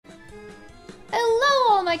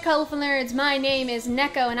my colorful nerds, my name is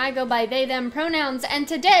Neko and I go by they them pronouns, and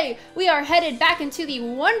today we are headed back into the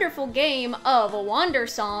wonderful game of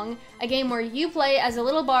Wandersong, a game where you play as a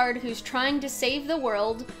little bard who's trying to save the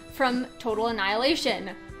world from total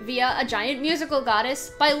annihilation via a giant musical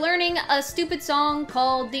goddess by learning a stupid song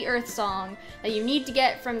called the Earth Song that you need to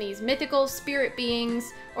get from these mythical spirit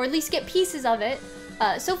beings, or at least get pieces of it.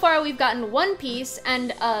 So far we've gotten one piece,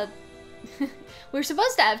 and we're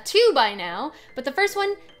supposed to have two by now, but the first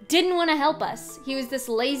one didn't want to help us. He was this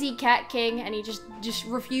lazy cat king, and he just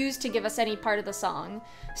refused to give us any part of the song.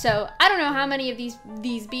 So I don't know how many of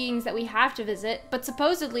these beings that we have to visit, but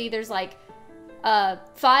supposedly there's like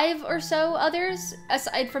 5 or so others,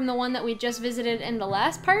 aside from the one that we just visited in the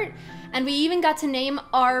last part. And we even got to name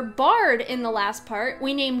our bard in the last part.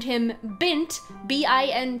 We named him Bint,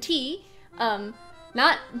 B-I-N-T.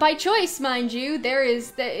 Not by choice, mind you. There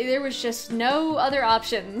was just no other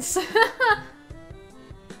options.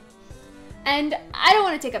 And I don't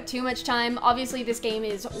want to take up too much time. Obviously, this game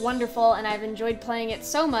is wonderful, and I've enjoyed playing it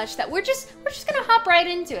so much that we're just gonna hop right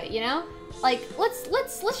into it, you know? Like,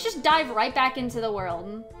 let's just dive right back into the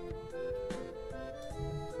world.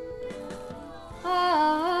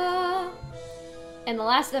 In the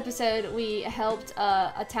last episode, we helped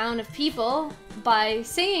a town of people by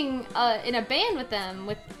singing in a band with them,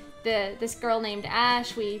 with this girl named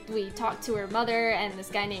Ash. We talked to her mother and this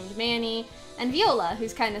guy named Manny, and Viola,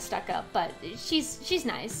 who's kind of stuck up, but she's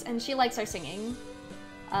nice and she likes our singing.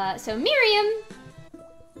 So Miriam,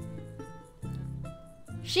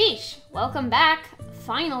 sheesh, welcome back,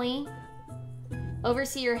 finally.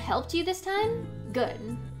 Overseer helped you this time? Good.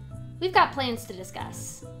 We've got plans to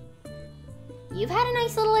discuss. You've had a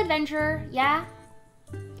nice little adventure, yeah?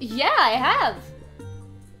 Yeah, I have.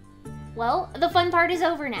 Well, the fun part is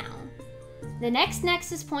over now. The next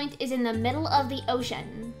nexus point is in the middle of the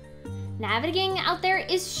ocean. Navigating out there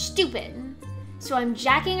is stupid, so I'm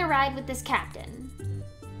jacking a ride with this captain.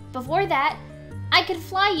 Before that, I could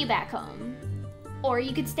fly you back home. Or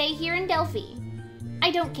you could stay here in Delphi. I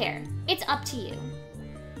don't care. It's up to you.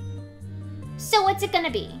 So what's it gonna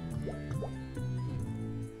be?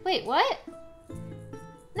 Wait, what?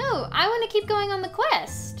 No, I want to keep going on the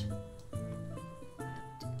quest.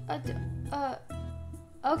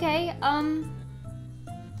 Okay,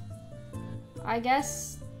 I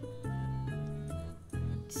guess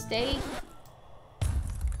stay.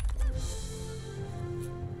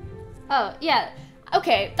 Oh, yeah.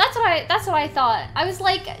 Okay, that's what I thought. I was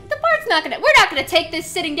like, we're not gonna take this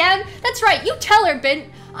sitting down. That's right, you tell her, Bint.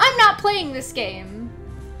 I'm not playing this game.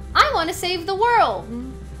 I want to save the world.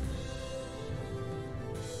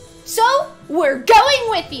 So, we're going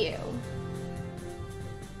with you!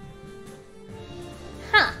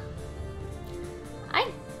 Huh. I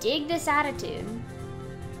dig this attitude.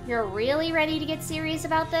 You're really ready to get serious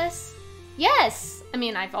about this? Yes! I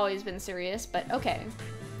mean, I've always been serious, but okay.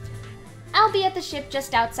 I'll be at the ship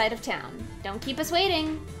just outside of town. Don't keep us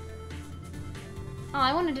waiting. Oh,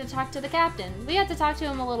 I wanted to talk to the captain. We had to talk to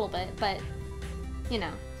him a little bit, but, you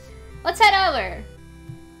know. Let's head over!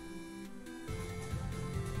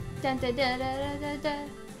 Dun, dun, dun, dun, dun, dun.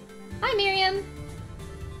 Hi, Miriam.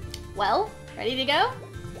 Well, ready to go?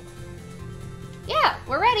 Yeah,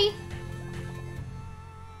 we're ready.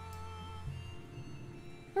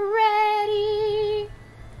 Ready.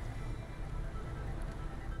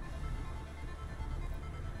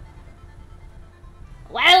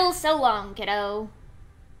 Well, so long, kiddo.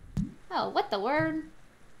 Oh, what the word?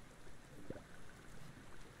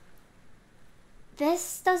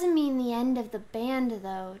 This doesn't mean the end of the band,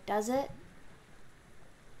 though, does it?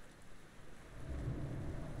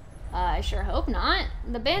 I sure hope not.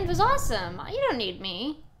 The band was awesome. You don't need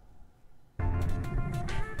me.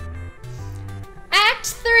 Act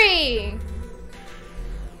 3!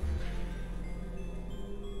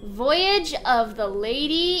 Voyage of the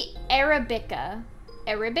Lady Arabica.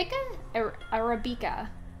 Arabica? Arabica.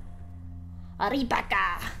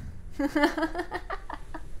 Arabica.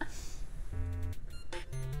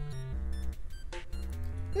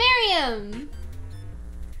 Miriam!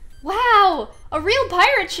 Wow! A real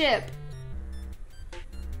pirate ship!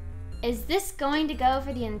 Is this going to go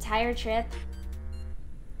for the entire trip?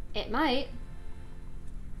 It might.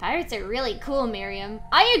 Pirates are really cool, Miriam.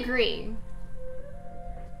 I agree.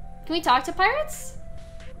 Can we talk to pirates?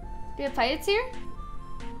 Do we have pirates here?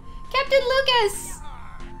 Captain Lucas!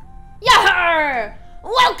 Yar!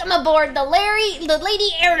 Welcome aboard the Lady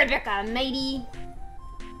Arabica, matey.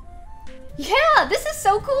 Yeah, this is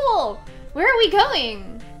so cool! Where are we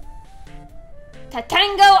going? To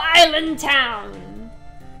Tango Island Town!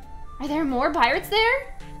 Are there more pirates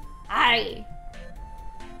there? Aye.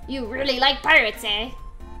 You really like pirates, eh?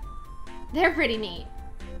 They're pretty neat.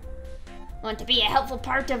 Want to be a helpful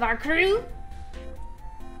part of our crew?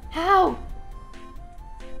 How?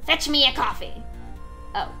 Fetch me a coffee.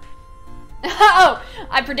 Oh. Oh,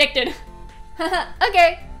 I predicted.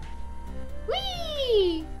 Okay.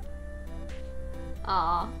 Whee!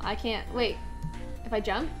 Aw, I can't. Wait, if I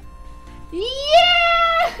jump?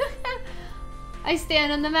 Yeah! I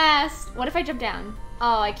stand on the mast. What if I jump down?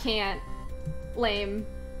 Oh, I can't. Lame.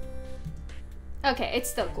 Okay, it's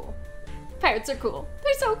still cool. Pirates are cool.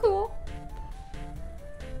 They're so cool.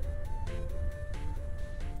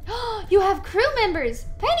 You have crew members!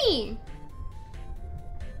 Penny!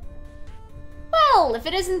 Well, if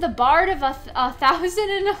it isn't the bard of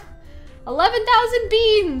 11,000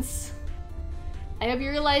 beans! I hope you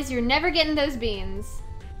realize you're never getting those beans.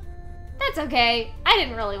 That's okay. I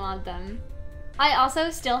didn't really want them. I also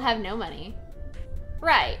still have no money.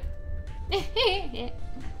 Right.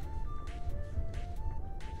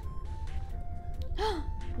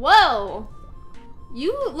 Whoa!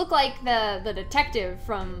 You look like the detective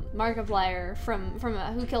from Markiplier, from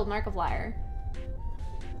Who Killed Markiplier.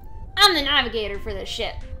 I'm the navigator for this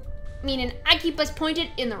ship, meaning I keep us pointed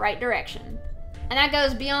in the right direction. And that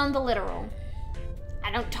goes beyond the literal.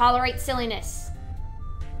 I don't tolerate silliness.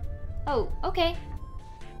 Oh, okay.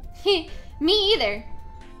 Me either.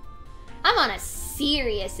 I'm on a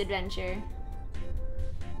serious adventure.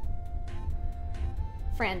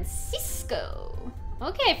 Francisco.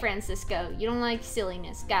 Okay, Francisco, you don't like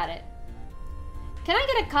silliness. Got it. Can I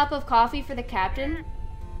get a cup of coffee for the captain?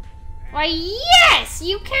 Why, yes,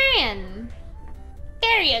 you can!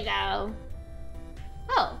 There you go.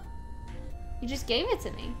 Oh, you just gave it to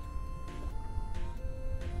me.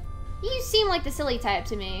 You seem like the silly type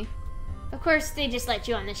to me. Of course, they just let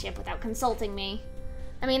you on the ship without consulting me.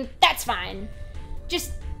 I mean, that's fine.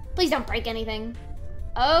 Just, please don't break anything.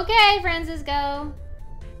 Okay, Francisco.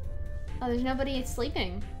 Oh, there's nobody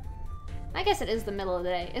sleeping. I guess it is the middle of the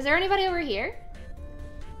day. Is there anybody over here?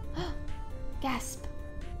 Gasp.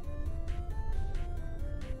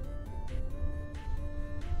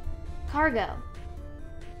 Cargo.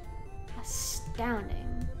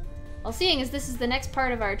 Astounding. Well, seeing as this is the next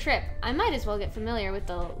part of our trip, I might as well get familiar with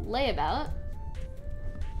the layabout.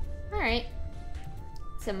 Alright.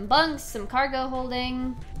 Some bunks, some cargo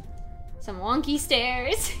holding, some wonky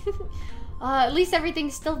stairs. At least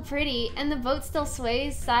everything's still pretty, and the boat still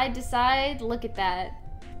sways side to side. Look at that.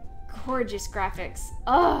 Gorgeous graphics.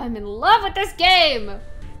 Oh, I'm in love with this game!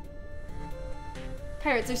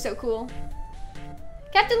 Pirates are so cool.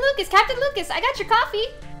 Captain Lucas, I got your coffee.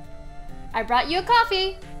 I brought you a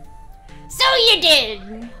coffee. So you did!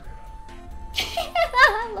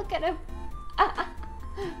 Look at him.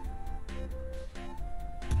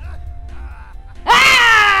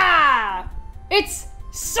 Ah! It's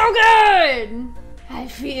so good! I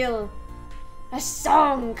feel a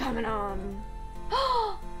song coming on.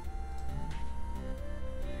 Oh!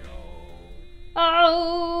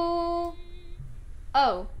 Oh!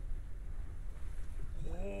 Oh!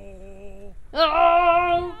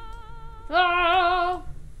 Oh!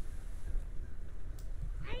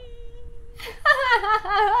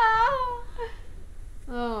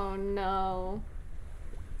 Oh no.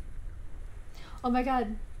 Oh my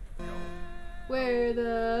god. We're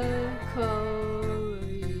the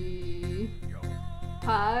Cory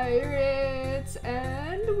Pirates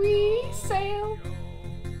and we sail.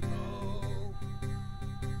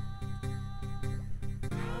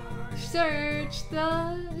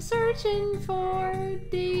 Searching for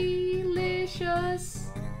delicious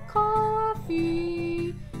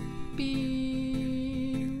coffee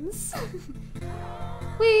beans.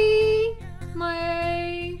 We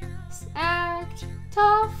may act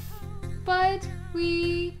tough, but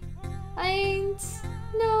we ain't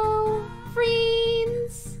no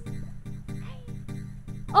friends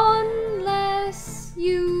unless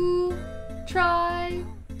you try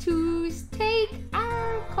to take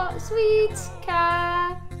our sweet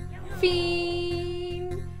caffeine.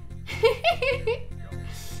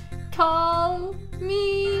 Call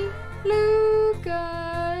me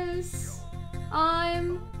Lucas.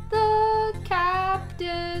 I'm the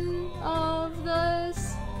captain of the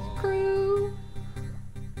crew.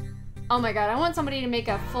 Oh my god, I want somebody to make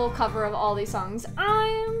a full cover of all these songs.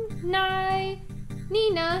 I'm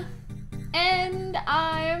Nina, and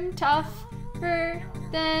I'm tougher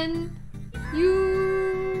than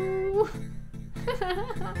you.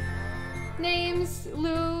 Name's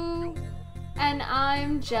Lou, and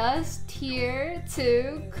I'm just here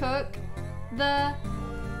to cook the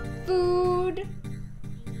food.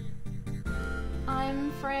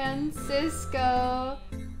 I'm Francisco,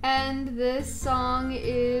 and this song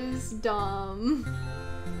is dumb.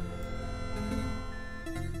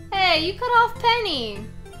 Hey, you cut off Penny.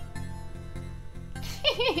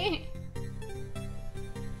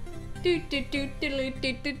 Do do do do do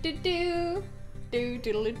do do do do. Do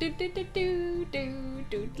do do do do do do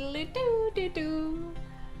do do do do.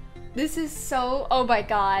 This is so, oh my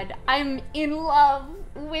god, I'm in love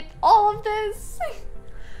with all of this.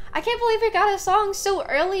 I can't believe we got a song so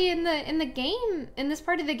early in the game, in this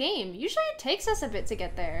part of the game. Usually it takes us a bit to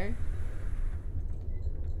get there.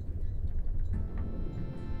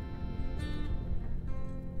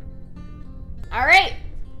 All right,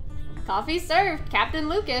 coffee served, Captain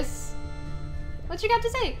Lucas. What you got to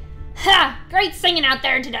say? Ha! Great singing out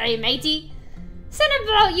there today, matey. Something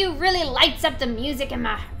about you really lights up the music in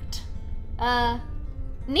my heart.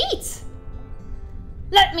 Neat.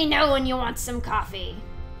 Let me know when you want some coffee.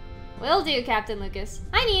 Will do, Captain Lucas.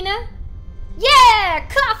 Hi, Nina. Yeah,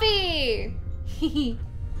 coffee!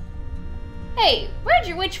 Hey, where'd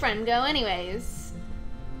your witch friend go anyways?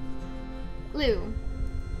 Lou.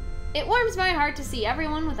 It warms my heart to see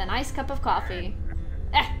everyone with a nice cup of coffee.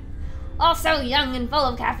 All so young and full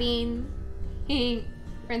of caffeine.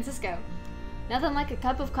 Francisco. Nothing like a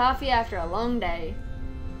cup of coffee after a long day.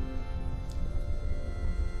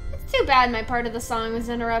 It's too bad my part of the song was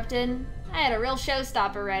interrupted. I had a real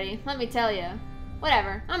showstopper ready, let me tell you.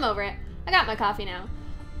 Whatever, I'm over it. I got my coffee now.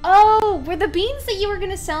 Oh, were the beans that you were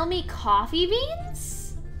gonna sell me coffee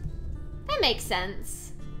beans? That makes sense.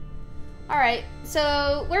 Alright,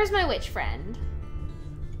 so where's my witch friend?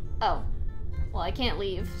 Oh, well I can't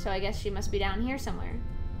leave, so I guess she must be down here somewhere.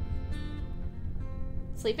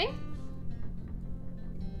 Sleeping?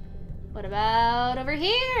 What about over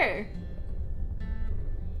here?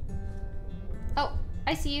 Oh,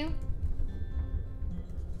 I see you.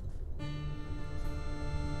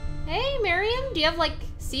 Hey, Miriam, do you have, like,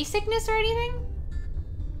 seasickness or anything?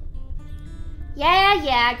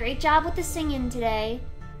 Yeah, great job with the singing today.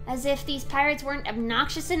 As if these pirates weren't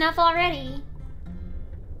obnoxious enough already.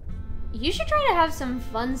 You should try to have some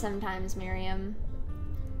fun sometimes, Miriam.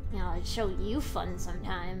 I'll show you fun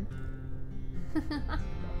sometime. Why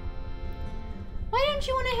don't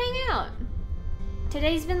you want to hang out?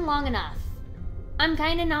 Today's been long enough. I'm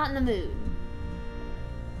kinda not in the mood.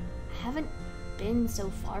 I haven't been so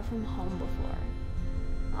far from home before.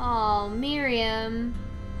 Oh, Miriam.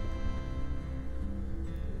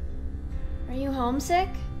 Are you homesick?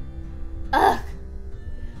 Ugh!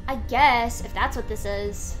 I guess, if that's what this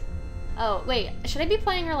is. Oh, wait, should I be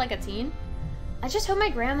playing her like a teen? I just hope my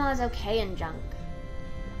grandma is okay and junk.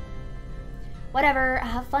 Whatever,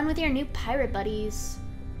 have fun with your new pirate buddies.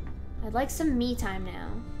 I'd like some me time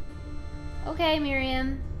now. Okay,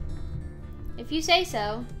 Miriam. If you say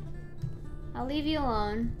so. I'll leave you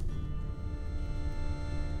alone.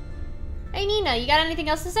 Hey, Nina, you got anything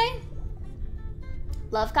else to say?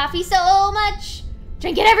 Love coffee so much.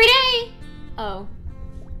 Drink it every day. Oh.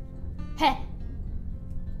 Heh.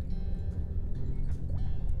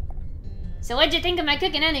 So what'd you think of my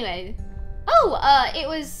cooking anyway? Oh, it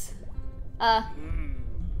was,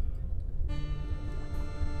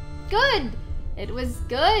 good. It was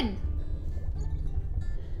good.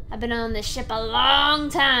 I've been on this ship a long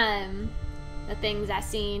time. The things I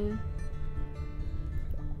seen.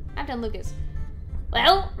 Captain Lucas.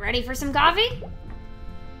 Well, ready for some coffee?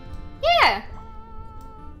 Yeah.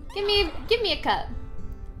 Give me a cup.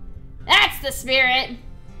 That's the spirit.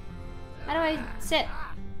 How do I sit?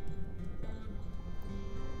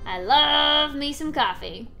 I love me some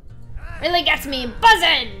coffee. Really gets me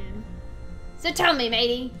buzzing. So tell me,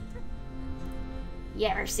 matey. You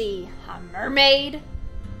ever see a mermaid?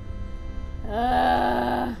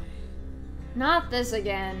 Not this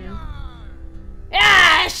again.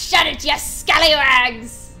 Ah, shut it, you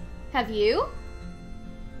scallywags! Have you?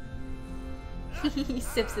 He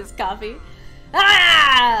sips his coffee.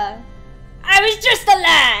 Ah! I was just a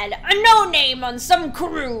lad, a no-name on some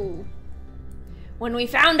crew, when we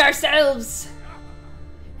found ourselves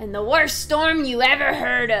in the worst storm you ever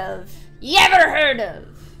heard of.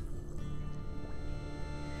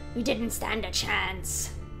 We didn't stand a chance.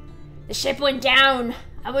 The ship went down.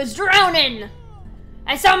 I was drowning.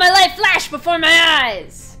 I saw my life flash before my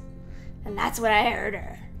eyes. And that's when I heard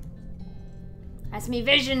her. As me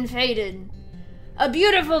vision faded, a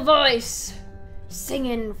beautiful voice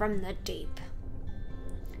singing from the deep.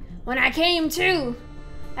 When I came to,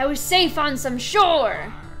 I was safe on some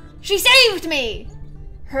shore. She saved me.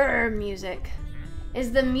 Her music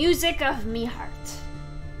is the music of me heart.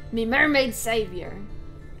 Me mermaid savior.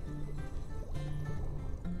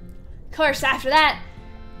 Of course, after that,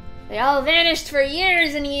 they all vanished for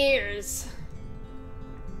years and years.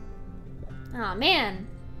 Aw, man.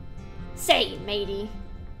 Say, matey,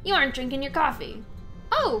 you aren't drinking your coffee.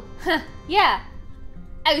 Oh, yeah.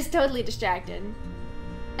 I was totally distracted.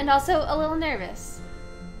 And also a little nervous.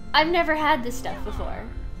 I've never had this stuff before.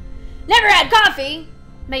 Never had coffee?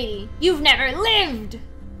 Matey, you've never lived!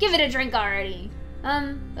 Give it a drink already.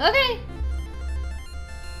 Okay.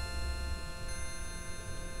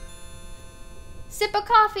 Sip of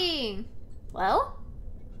coffee. Well?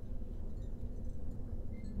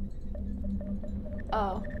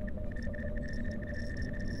 Oh.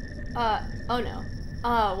 Oh no.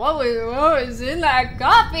 What was in that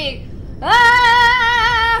coffee?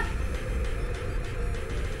 Ah!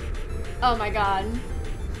 Oh my god.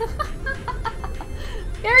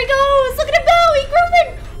 There he goes! Look at him go! He's grooving!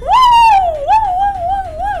 Woo! Woo! Woo!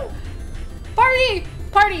 Woo! Woo! Party!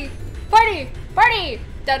 Party! Party! Party!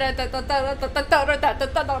 Da da da da da da da da da da da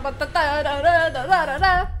da da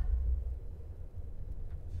da.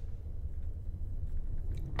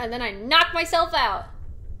 And then I knock myself out.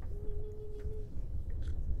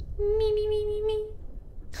 Me me me me me.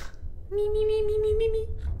 Me me me me me me me.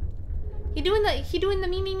 He doing the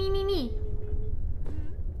me me me me me.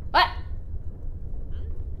 What?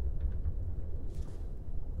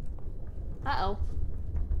 Uh-oh.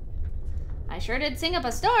 I sure did sing up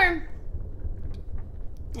a storm.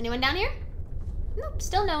 Anyone down here? Nope,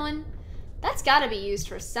 still no one. That's gotta be used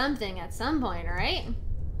for something at some point, right?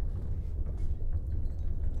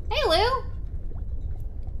 Hey, Lou!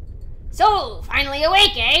 So, finally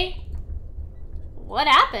awake, eh? What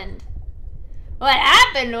happened? What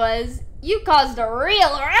happened was, you caused a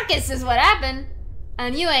real ruckus is what happened.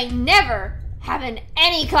 And you ain't never having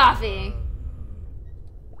any coffee.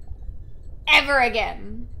 Ever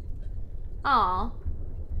again. Aw.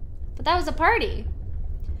 But that was a party.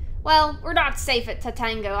 Well, we're not safe at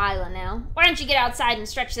Tatango Island now. Why don't you get outside and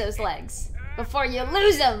stretch those legs? Before you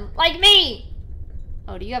lose them, like me!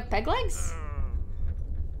 Oh, do you have peg legs?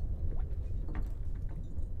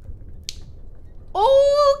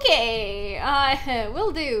 Okay,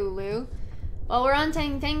 will do, Lou. Well, we're on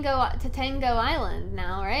Tatango Island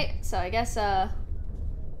now, right? So I guess, don't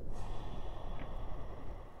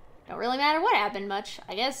really matter what happened much,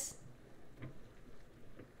 I guess.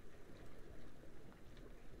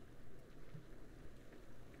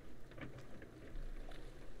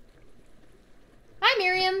 Hi,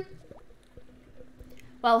 Miriam.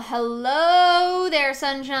 Well, hello there,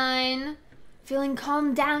 sunshine. Feeling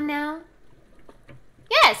calmed down now?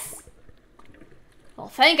 Yes. Well,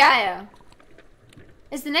 thank I.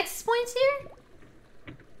 Is the Nexus points here?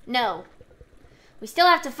 No. We still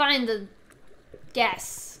have to find the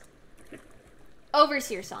guess.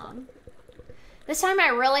 Overseer song. This time I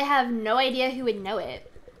really have no idea who would know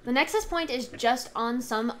it. The Nexus point is just on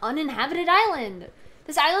some uninhabited island.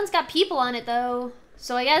 This island's got people on it though.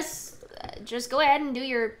 So I guess just go ahead and do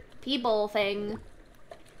your people thing.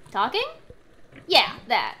 Talking? Yeah,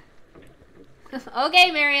 that.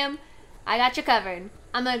 Okay, Miriam. I got you covered.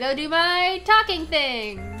 I'm gonna go do my talking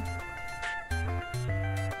thing.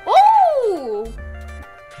 Ooh!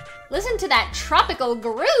 Listen to that tropical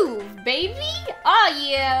groove, baby! Oh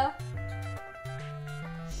yeah!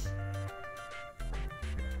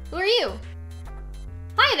 Who are you?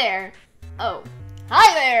 Hi there! Oh.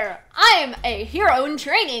 Hi there! I'm a hero in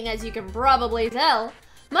training, as you can probably tell.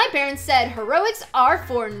 My parents said heroics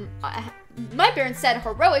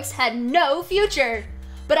had no future,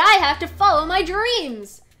 but I have to follow my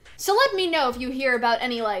dreams. So let me know if you hear about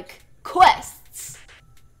any, like, quests.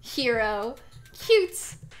 Hero.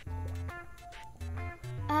 Cutes.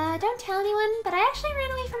 Don't tell anyone, but I actually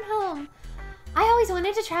ran away from home. I always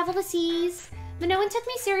wanted to travel the seas, but no one took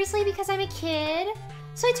me seriously because I'm a kid.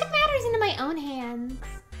 So I took matters into my own hands.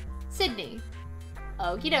 Sydney.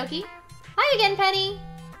 Okie dokie. Hi again, Penny.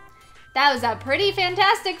 That was a pretty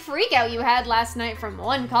fantastic freakout you had last night from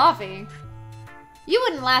one coffee. You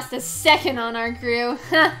wouldn't last a second on our crew.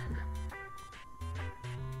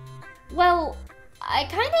 Well, I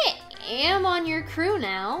kinda am on your crew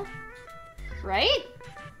now. Right?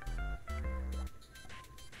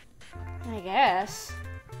 I guess.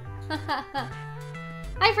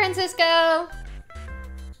 Hi, Francisco.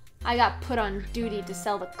 I got put on duty to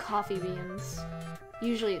sell the coffee beans.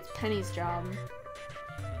 Usually it's Penny's job.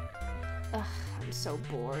 Ugh, I'm so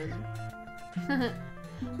bored.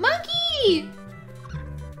 Monkey!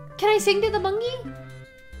 Can I sing to the monkey?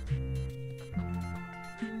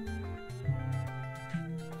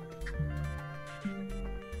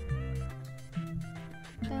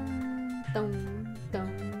 Dun, dun,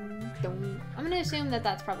 dun, dun. I'm gonna assume that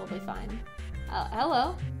that's probably fine.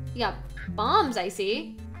 Hello? You got bombs, I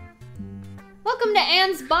see. Welcome to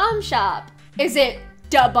Anne's Bomb Shop. Is it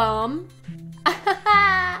da bomb?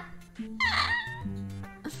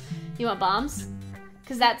 You want bombs?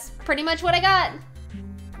 because that's pretty much what I got.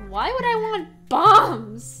 Why would I want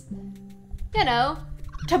bombs? You know,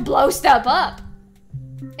 to blow stuff up.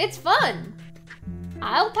 It's fun.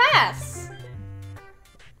 I'll pass.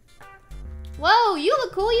 Whoa, you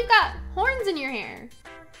look cool. You've got horns in your hair.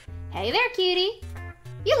 Hey there, cutie.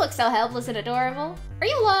 You look so helpless and adorable. Are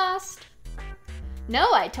you lost?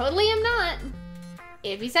 No, I totally am not.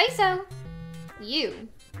 If you say so. You.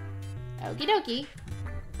 Okie dokie.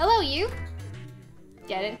 Hello, you.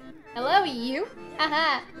 Get it? Hello, you.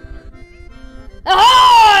 Haha.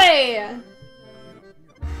 Ahoy!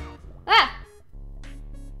 Ah!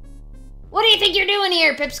 What do you think you're doing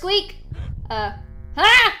here, Pipsqueak?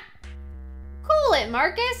 Ha! Cool it,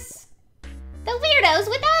 Marcus. The weirdo's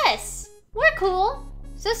with us. We're cool.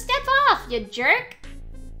 So step off, you jerk.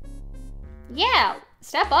 Yeah,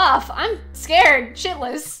 step off. I'm scared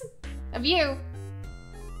shitless of you.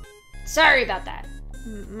 Sorry about that.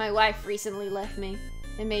 My wife recently left me.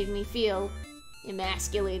 It made me feel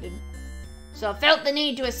emasculated. So I felt the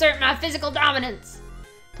need to assert my physical dominance.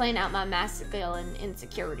 Playing out my masculine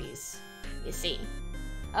insecurities, you see.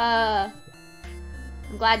 I'm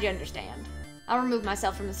glad you understand. I'll remove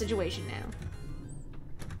myself from the situation now.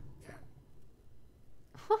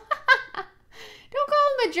 Don't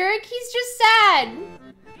call him a jerk, he's just sad.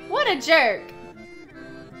 What a jerk.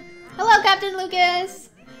 Hello, Captain Lucas.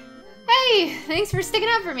 Hey, thanks for sticking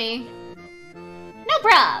up for me. No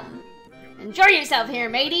problem. Enjoy yourself here,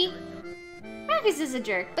 matey. Marcus is a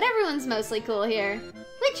jerk, but everyone's mostly cool here.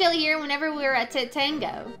 We chill here whenever we're at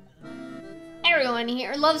Tango. Everyone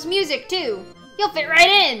here loves music too. You'll fit right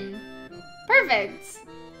in. Perfect.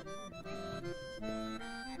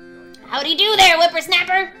 Howdy do there,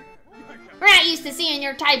 whippersnapper. We're not used to seeing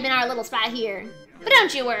your type in our little spot here. But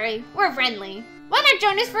don't you worry, we're friendly. Why not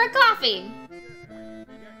join us for a coffee?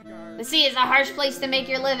 The sea is a harsh place to make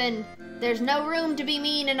your living. There's no room to be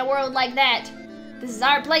mean in a world like that. This is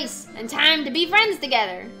our place and time to be friends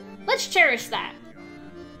together. Let's cherish that.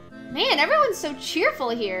 Man, everyone's so cheerful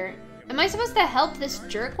here. Am I supposed to help this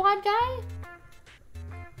jerkwad guy?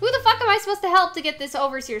 Who the fuck am I supposed to help to get this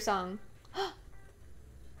Overseer song?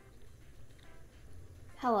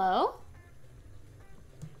 Hello?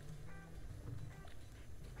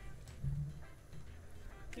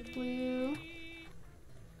 Blue.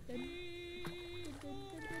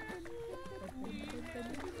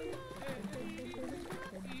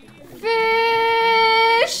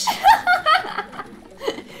 Fish!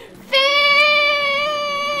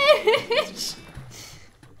 Fish!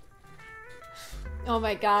 Oh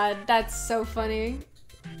my god, that's so funny.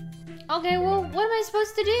 Okay, well, what am I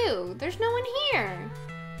supposed to do? There's no one here.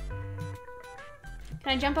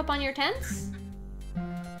 Can I jump up on your tents?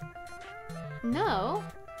 No.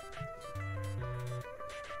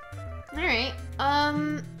 Alright,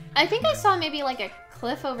 I think I saw maybe like a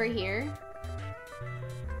cliff over here.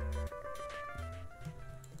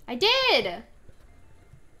 I did!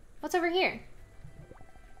 What's over here?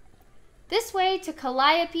 This way to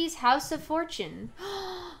Calliope's House of Fortune.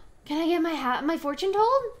 Can I get my fortune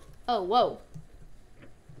told? Oh, whoa.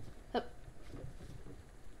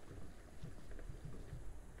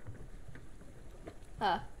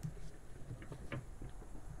 Hup.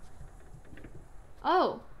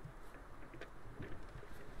 Oh.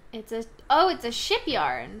 It's a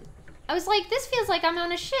shipyard. I was like, this feels like I'm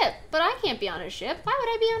on a ship, but I can't be on a ship. Why would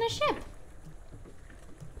I be on a ship?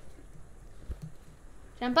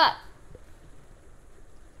 Jump up.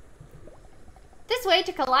 This way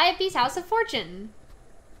to Calliope's House of Fortune.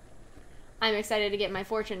 I'm excited to get my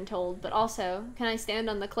fortune told, but also, can I stand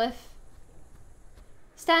on the cliff?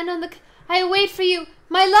 Stand on the... I wait for you,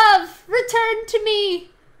 my love! Return to me!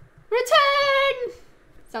 Return!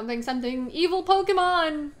 Something, something, evil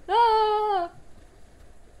Pokemon! Ah!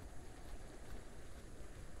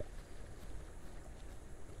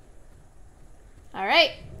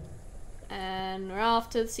 Alright. And we're off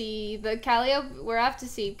to see the Calliope. We're off to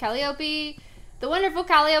see Calliope. The wonderful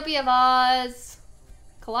Calliope of Oz.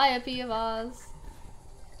 Calliope of Oz.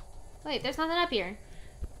 Wait, there's nothing up here.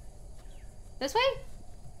 This way?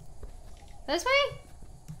 This way?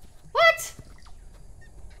 What?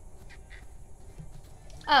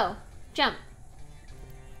 Oh, jump.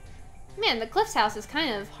 Man, the Cliff's house is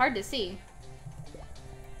kind of hard to see.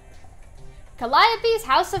 Calliope's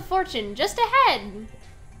House of Fortune, just ahead.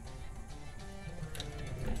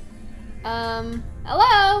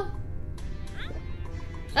 Hello?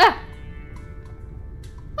 Ah!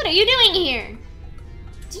 What are you doing here?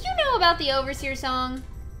 Do you know about the Overseer song?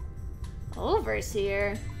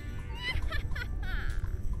 Overseer?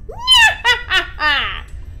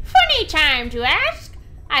 Funny time to ask.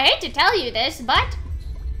 I hate to tell you this, but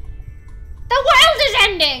The world is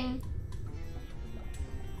ending!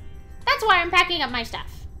 That's why I'm packing up my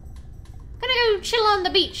stuff. Gonna go chill on the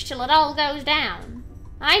beach till it all goes down.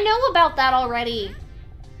 I know about that already.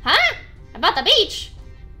 Huh? About the beach?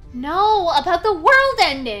 No, about the world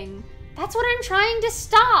ending. That's what I'm trying to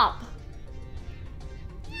stop.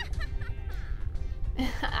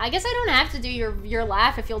 I guess I don't have to do your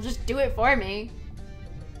laugh if you'll just do it for me.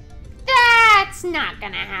 That's not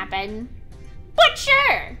gonna happen. But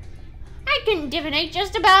sure, I can divinate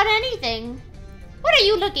just about anything. What are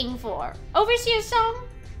you looking for? Overseer's song?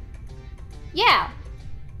 Yeah.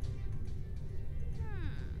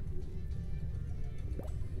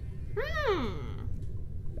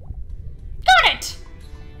 Got it!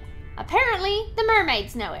 Apparently, the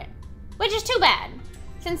mermaids know it. Which is too bad,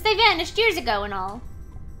 since they vanished years ago and all.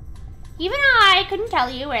 Even I couldn't tell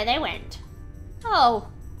you where they went. Oh.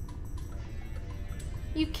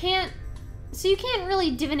 You can't... So you can't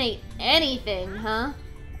really divinate anything, huh?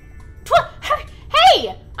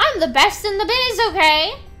 Hey! I'm the best in the biz,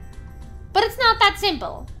 okay? But it's not that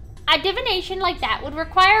simple. A divination like that would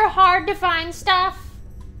require hard-to-find stuff.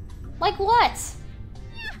 Like what?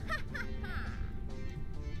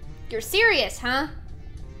 You're serious, huh?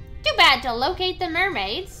 Too bad to locate the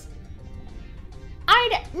mermaids.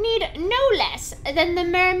 I'd need no less than the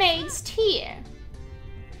mermaid's tear.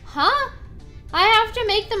 Huh? I have to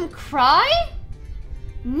make them cry?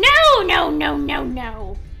 No, no, no, no,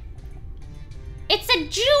 no. It's a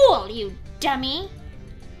jewel, you dummy.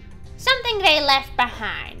 Something they left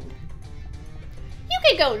behind. You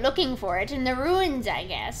could go looking for it in the ruins, I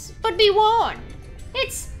guess, but be warned.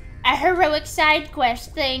 It's a heroic side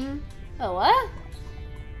quest thing. Oh, what?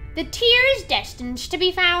 The tear is destined to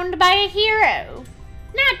be found by a hero,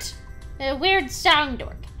 not a weird song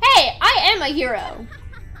dork. Hey, I am a hero.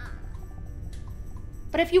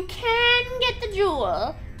 But if you can get the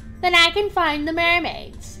jewel, then I can find the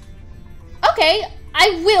mermaids. Okay,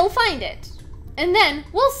 I will find it. And then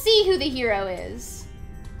we'll see who the hero is.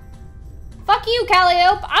 Fuck you,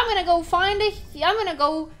 Calliope. I'm gonna go find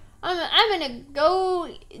I'm gonna go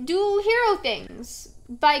do hero things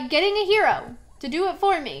by getting a hero to do it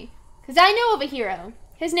for me. Because I know of a hero.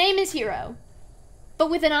 His name is Hero. But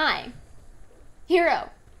with an I. Hero.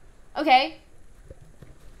 Okay?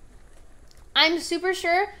 I'm super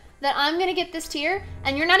sure that I'm gonna get this tier,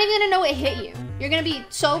 and you're not even gonna know it hit you. You're gonna be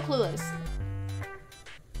so clueless.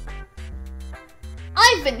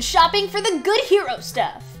 I've been shopping for the good hero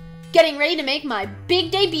stuff. Getting ready to make my big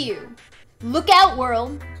debut. Look out,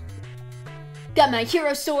 world. Got my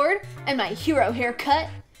hero sword and my hero haircut.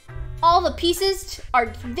 All the pieces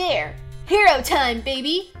are there. Hero time,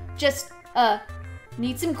 baby. Just,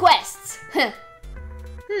 need some quests.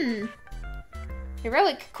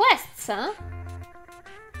 Heroic quests, huh?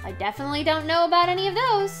 I definitely don't know about any of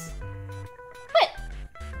those. What?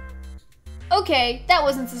 Okay, that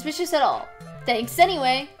wasn't suspicious at all. Thanks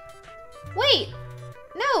anyway. Wait,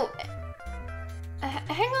 no.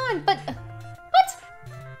 Hang on, but what?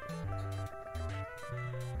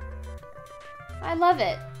 I love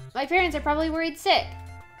it. My parents are probably worried sick.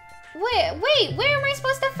 Wait, where am I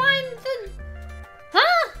supposed to find the...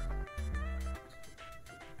 Huh?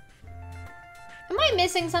 Am I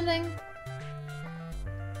missing something?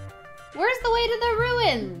 Where's the way to the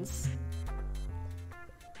ruins?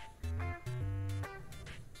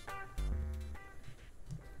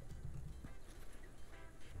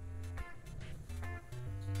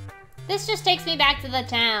 This just takes me back to the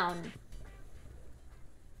town.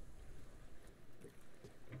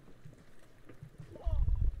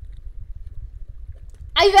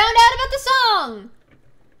 I found out about the song!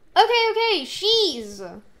 Okay, she's...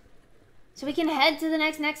 So we can head to the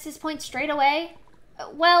next Nexus point straight away?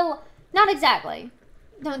 Well, not exactly.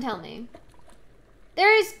 Don't tell me.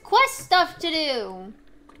 There's quest stuff to do.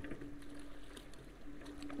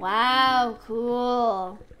 Wow,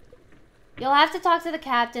 cool. You'll have to talk to the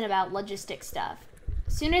captain about logistic stuff.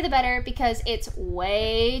 Sooner the better, because it's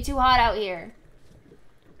way too hot out here.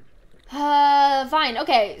 Fine.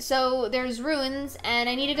 Okay, so there's ruins, and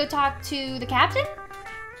I need to go talk to the captain?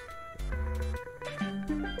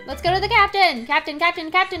 Let's go to the captain! Captain! Captain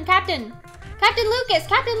Lucas!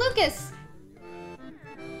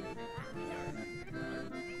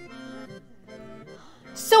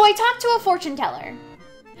 So I talked to a fortune teller,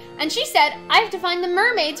 and she said I have to find the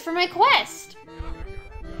mermaids for my quest.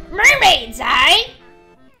 Mermaids, eh?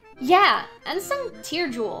 Yeah, and some tear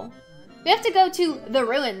jewel. We have to go to the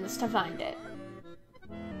ruins to find it.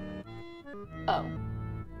 Oh.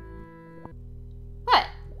 What?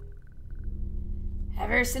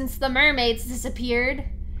 Ever since the mermaids disappeared,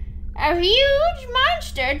 a huge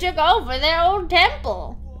monster took over their old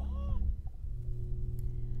temple.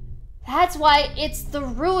 That's why it's the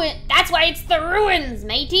ruins,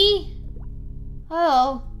 matey!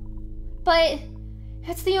 Oh. But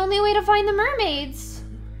it's the only way to find the mermaids.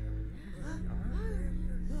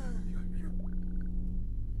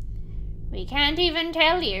 We can't even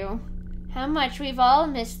tell you how much we've all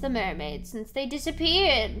missed the mermaids since they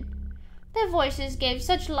disappeared. Their voices gave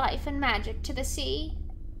such life and magic to the sea.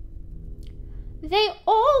 They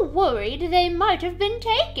all worried they might have been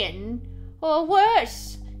taken, or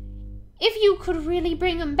worse. If you could really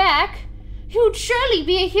bring them back, you'd surely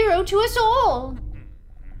be a hero to us all.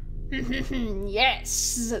 Yes,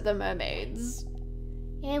 said the mermaids.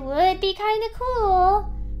 It would be kind of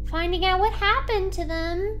cool, finding out what happened to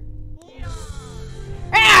them.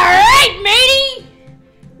 Alright, matey!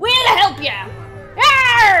 We'll help ya!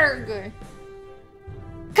 Arrgh!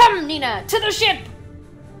 Come, Nina, to the ship!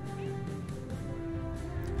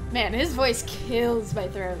 Man, his voice kills my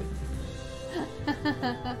throat.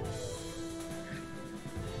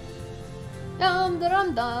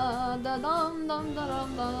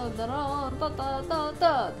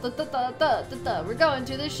 We're going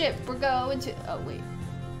to the ship. We're going to... Oh, wait.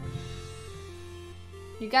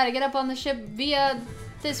 You gotta get up on the ship via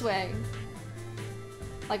this way.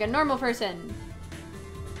 Like a normal person.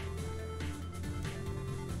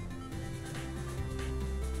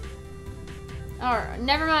 Alright,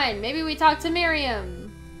 never mind. Maybe we talk to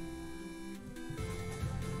Miriam.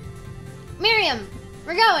 Miriam!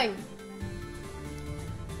 We're going!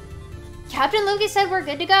 Captain Lucas said we're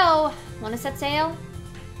good to go. Wanna set sail?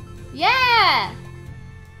 Yeah!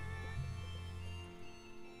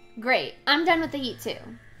 Great. I'm done with the heat too.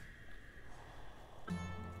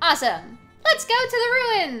 Awesome. Let's go to the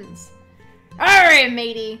ruins! Alright,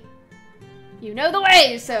 matey. You know the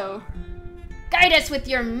way, so guide us with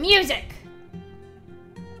your music!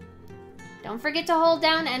 Don't forget to hold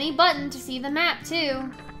down any button to see the map too.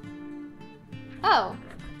 Oh.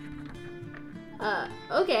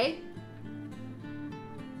 Okay.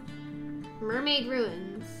 Mermaid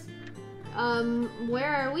ruins.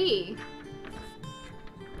 Where are we?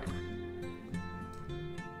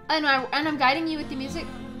 And I'm guiding you with the music?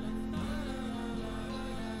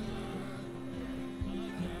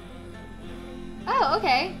 Oh,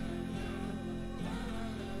 okay.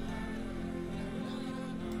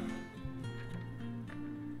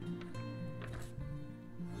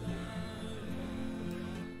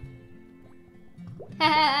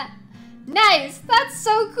 Nice! That's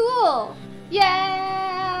so cool!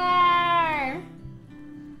 Yeah!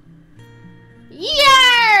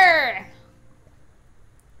 Yeah!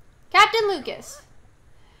 Captain Lucas.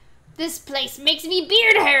 This place makes me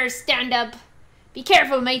beard hairs stand up. Be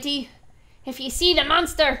careful, matey. If you see the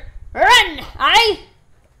monster, run, aye?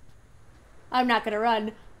 I'm not gonna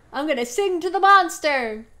run. I'm gonna sing to the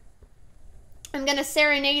monster. I'm gonna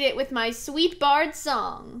serenade it with my sweet bard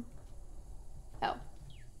song. Oh.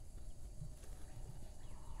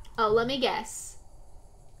 Oh, let me guess.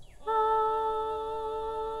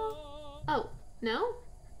 Oh, no?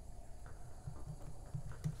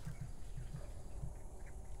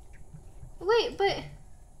 Wait, but...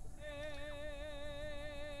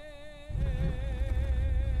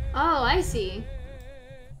 Oh, I see.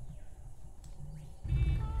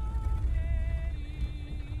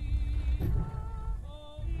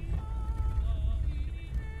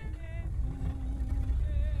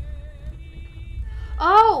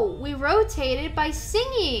 Oh, we rotated by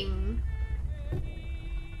singing.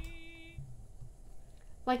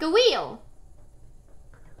 Like a wheel.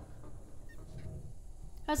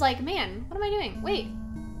 I was like, man, what am I doing? Wait,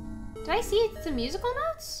 did I see some musical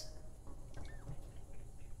notes?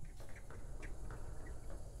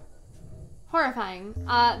 Horrifying.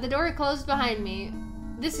 The door closed behind me.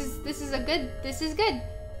 This is good.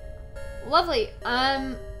 Lovely.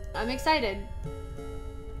 I'm excited.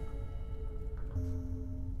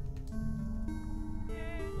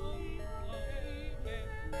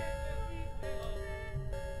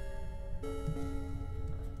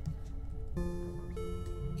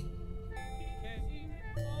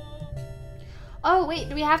 Oh, wait,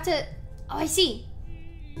 do we have to... Oh, I see.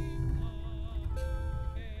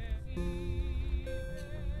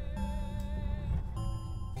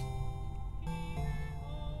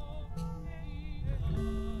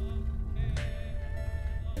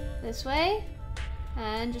 This way.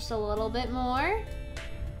 And just a little bit more.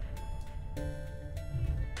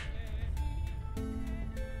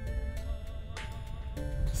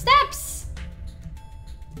 Steps!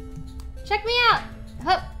 Check me out!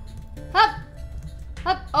 Hup! Hup!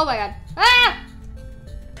 Hup! Oh my god. Ah!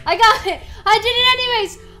 I got it! I did it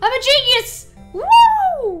anyways! I'm a genius!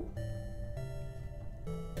 Woo!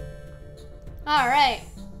 Alright.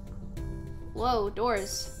 Whoa,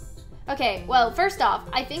 doors. Okay, well, first off,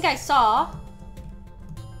 I think I saw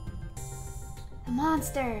the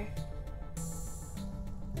monster.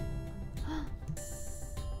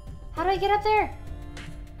 How do I get up there?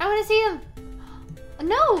 I want to see him.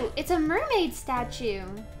 No, it's a mermaid statue.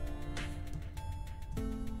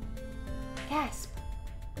 Gasp.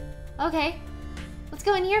 Okay, let's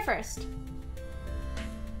go in here first.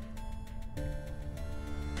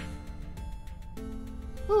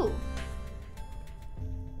 Ooh.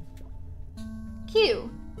 Q.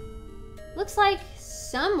 Looks like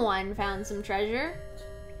someone found some treasure.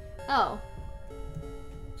 Oh.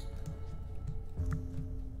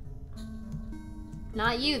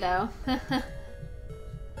 Not you, though. I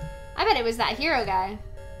bet it was that hero guy.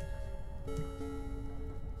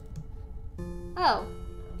 Oh.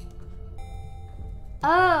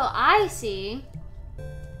 Oh, I see.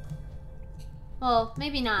 Well,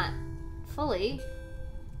 maybe not fully.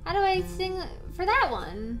 How do I sing for that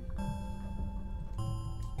one?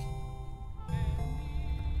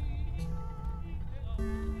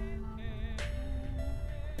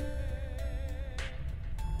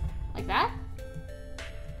 Like that?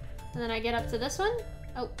 And then I get up to this one.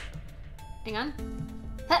 Oh, hang on.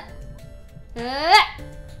 Ha. Ha.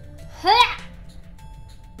 Ha.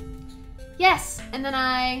 Yes, and then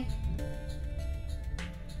I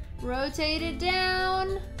rotate it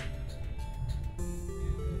down.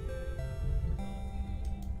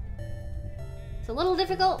 It's a little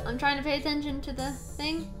difficult. I'm trying to pay attention to the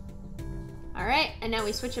thing. All right, and now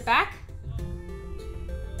we switch it back.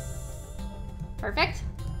 Perfect.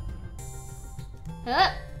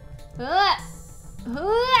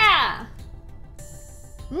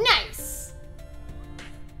 Nice.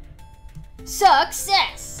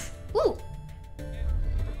 Success. Woo.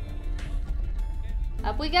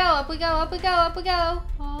 Up we go, up we go, up we go, up we go.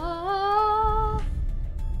 Oh.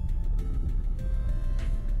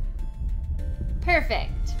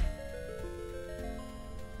 Perfect.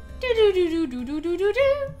 Do do do do do do do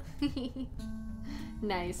do.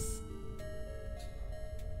 Nice.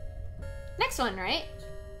 Next one, right?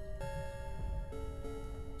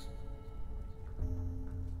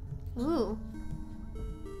 Ooh.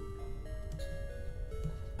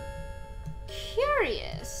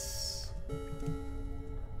 Curious.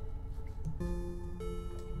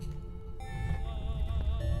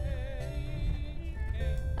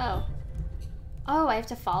 Oh. Oh, I have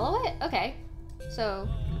to follow it? Okay. So...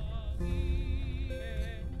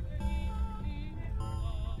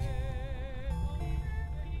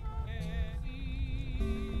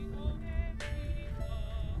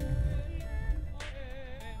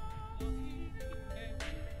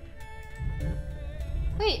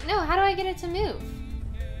 Wait, no, how do I get it to move?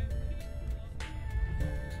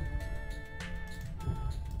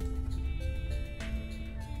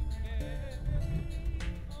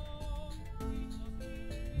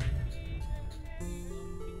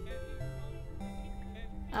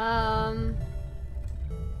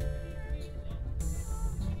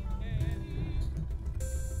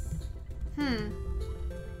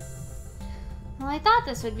 Well, I thought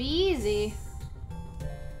this would be easy.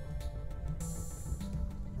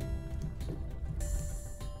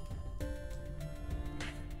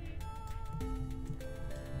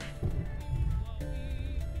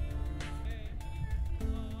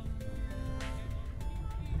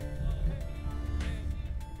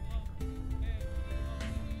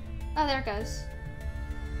 Oh, there it goes.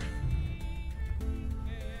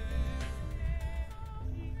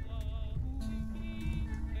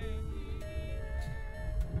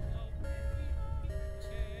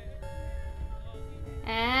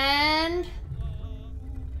 And...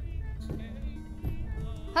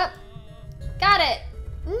 Hup! Got it!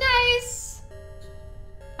 Nice!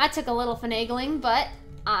 That took a little finagling, but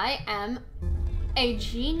I am a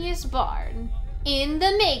genius bard in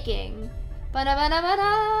the making.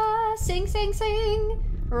 Ba-da-ba-da-ba-da! Sing, sing, sing!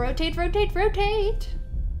 Rotate, rotate, rotate!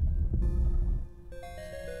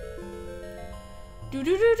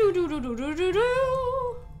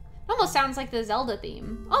 Do-do-do-do-do-do-do-do-do! Almost sounds like the Zelda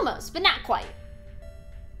theme. Almost, but not quite.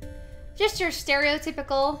 Just your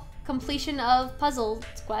stereotypical completion of puzzle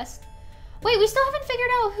quest. Wait, we still haven't figured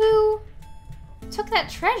out who took that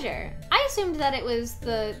treasure. I assumed that it was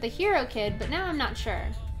the hero kid, but now I'm not sure.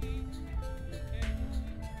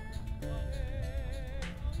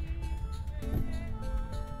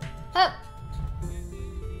 Up.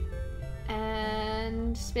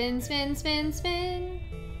 And spin, spin, spin, spin.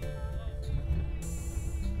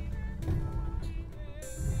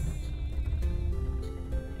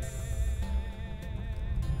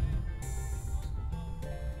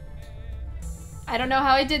 I don't know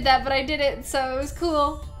how I did that, but I did it, so it was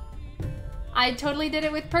cool. I totally did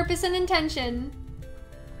it with purpose and intention.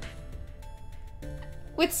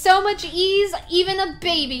 With so much ease, even a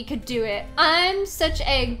baby could do it. I'm such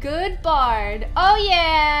a good bard. Oh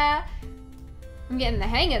yeah! I'm getting the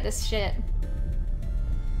hang of this shit.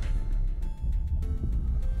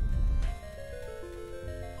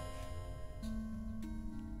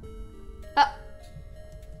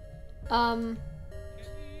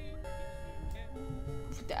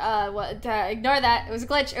 Ignore that. It was a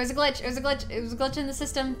glitch. It was a glitch. It was a glitch. It was a glitch in the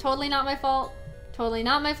system. Totally not my fault. Totally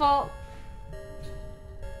not my fault.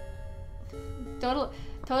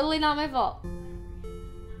 Totally not my fault.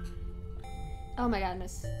 Oh my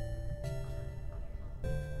goodness.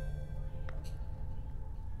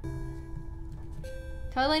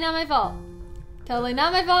 Totally not my fault. Totally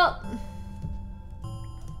not my fault.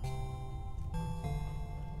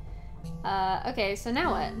 Okay, so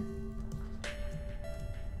now what?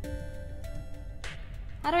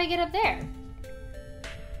 How do I get up there?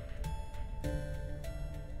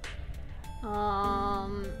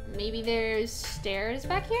 Maybe there's stairs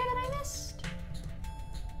back here that I missed?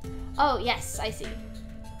 Oh, yes, I see.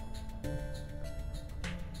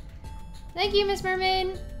 Thank you, Miss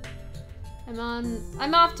Mermaid.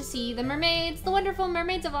 I'm off to see the mermaids, the wonderful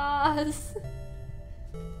mermaids of Oz.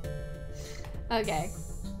 Okay.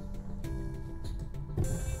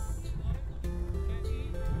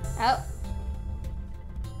 Oh.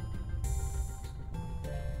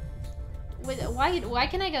 Wait, why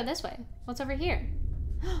can I go this way? What's over here?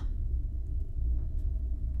 The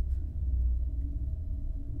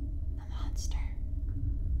monster.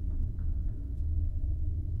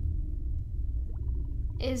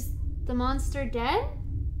 Is the monster dead?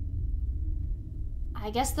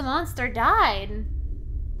 I guess the monster died.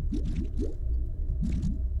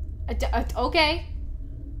 Okay.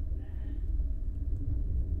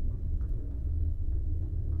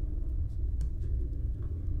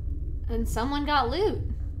 And someone got loot.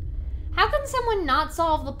 How can someone not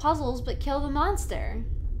solve the puzzles but kill the monster?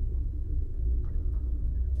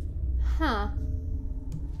 Huh.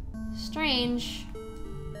 Strange.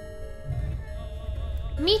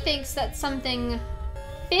 Methinks that something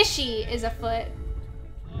fishy is afoot.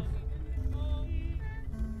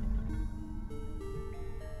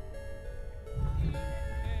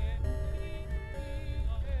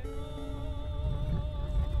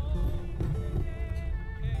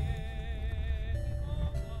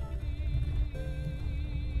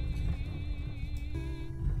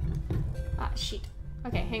 Ah, shit.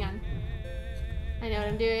 Okay, hang on. I know what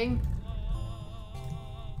I'm doing.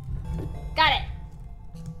 Got it!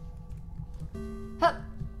 Hup.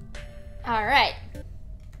 Alright.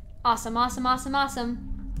 Awesome, awesome, awesome,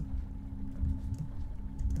 awesome.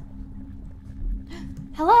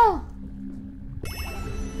 Hello!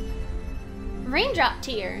 Raindrop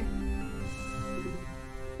tier.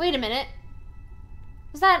 Wait a minute.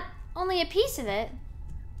 Was that only a piece of it?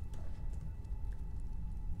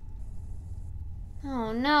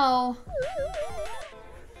 Oh no.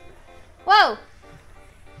 Whoa!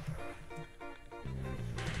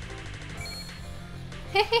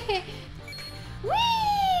 Whee!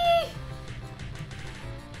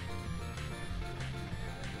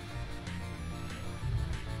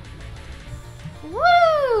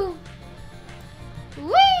 Woo!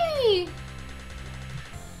 Whee!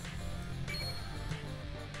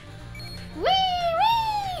 Wee!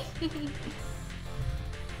 Wee!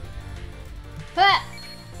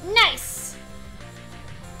 Nice!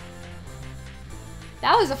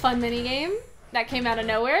 That was a fun mini game that came out of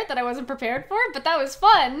nowhere that I wasn't prepared for, but that was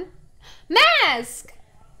fun. Mask!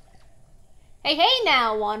 Hey, hey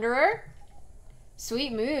now, Wanderer.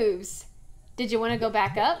 Sweet moves. Did you want to go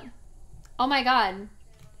back up? Oh my god.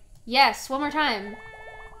 Yes, one more time.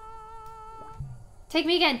 Take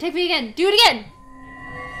me again, take me again. Do it again!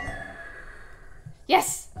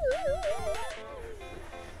 Yes!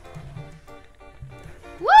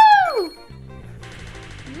 Woo!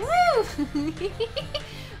 Woo!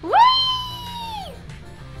 Whee!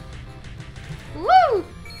 Woo!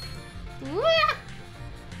 Woo!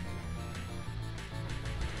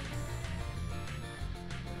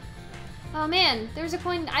 Oh man, there's a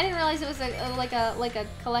coin. I didn't realize it was like a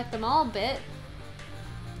collect them all bit.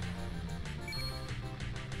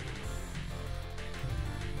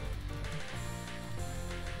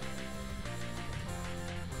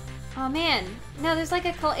 Oh man, no, there's like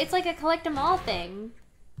it's like a collect them all thing.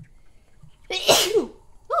 Ooh,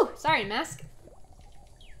 sorry, Mask.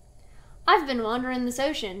 I've been wandering this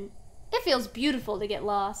ocean. It feels beautiful to get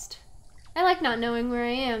lost. I like not knowing where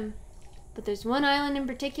I am, but there's one island in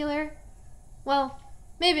particular. Well,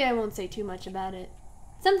 maybe I won't say too much about it.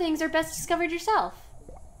 Some things are best discovered yourself.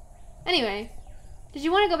 Anyway, did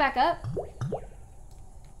you want to go back up?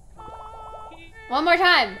 One more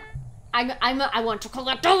time. I want to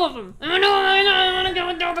collect all of them. I know, I want to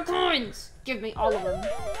collect all the coins. Give me all of them.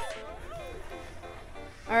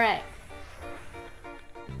 All right.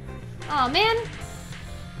 Oh man.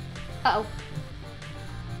 Uh-oh.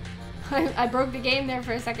 I broke the game there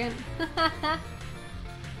for a second.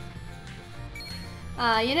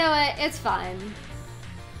 You know what? It's fine.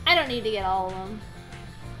 I don't need to get all of them.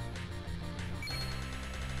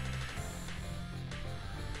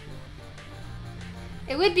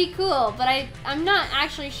 It would be cool, but I'm not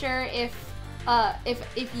actually sure if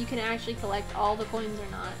you can actually collect all the coins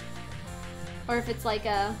or not. Or if it's like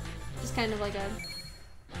a, just kind of like a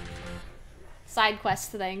side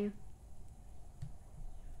quest thing.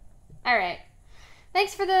 Alright.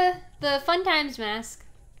 Thanks for the fun times mask.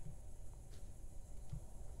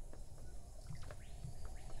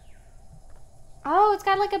 Oh, it's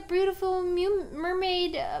got like a beautiful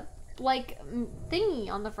mermaid like thingy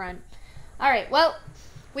on the front. Alright, well,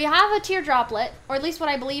 we have a teardroplet, or at least what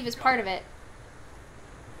I believe is part of it.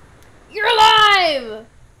 You're alive!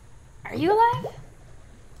 Are you alive?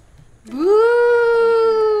 Boo!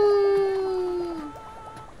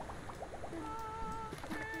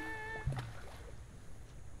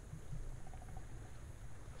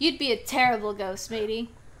 You'd be a terrible ghost, matey.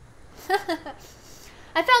 I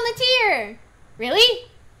found the tear! Really?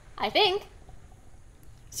 I think.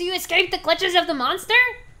 So you escaped the clutches of the monster?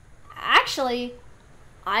 Actually,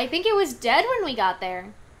 I think it was dead when we got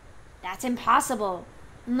there. That's impossible.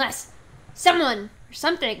 Unless someone or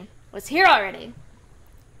something was here already.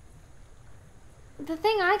 The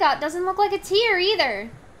thing I got doesn't look like a tear either.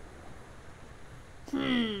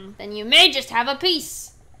 Then you may just have a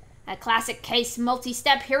piece. A classic case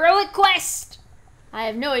multi-step heroic quest. I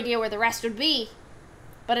have no idea where the rest would be.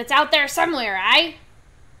 But it's out there somewhere, eh?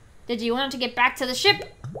 Did you want to get back to the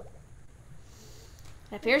ship?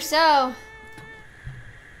 It appears so.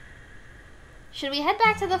 Should we head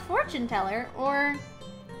back to the fortune teller, or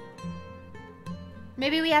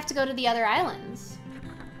maybe we have to go to the other islands?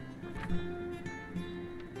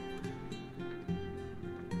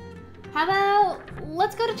 How about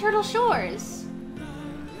let's go to Turtle Shores?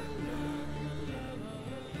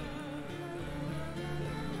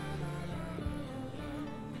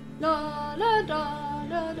 La la da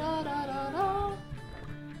da da da da.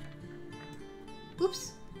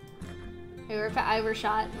 Oops. I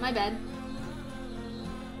overshot. My bad.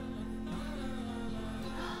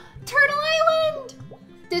 Turtle Island!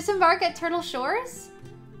 Disembark at Turtle Shores?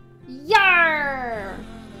 Yarr!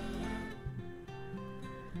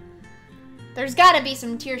 There's gotta be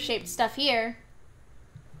some tear-shaped stuff here.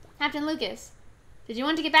 Captain Lucas, did you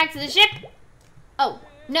want to get back to the ship? Oh,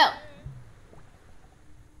 no.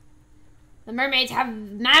 The mermaids have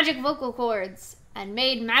magic vocal cords and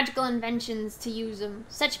made magical inventions to use them.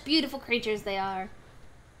 Such beautiful creatures they are.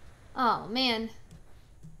 Oh, man.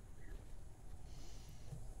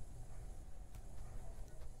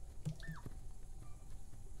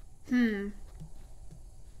 Ooh.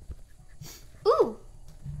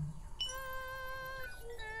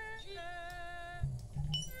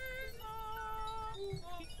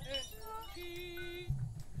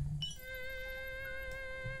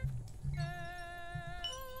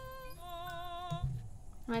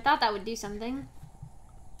 I thought that would do something.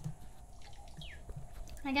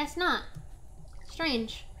 I guess not.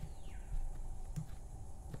 Strange.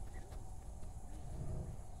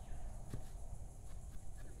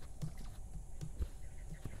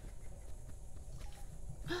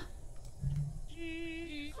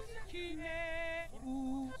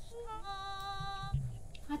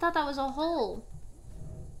 I thought that was a hole.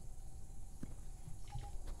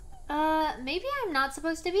 Maybe I'm not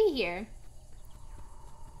supposed to be here.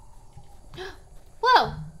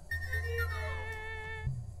 Whoa!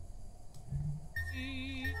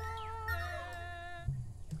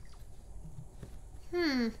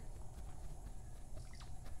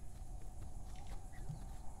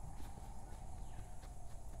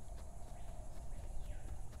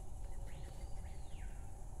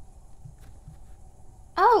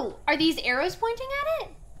 Oh, are these arrows pointing at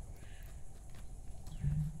it?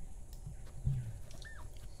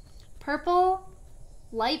 Purple,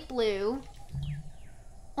 light blue,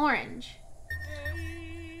 orange.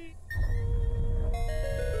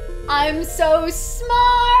 I'm so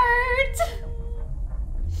smart!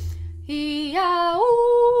 Hee-ah-oo.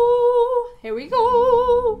 Here we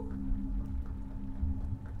go!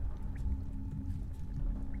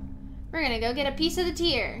 We're gonna go get a piece of the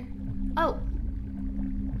tear. Oh.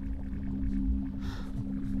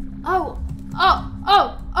 Oh, oh,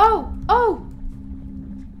 oh, oh, oh!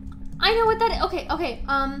 okay.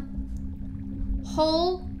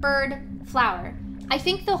 Whole bird flower. I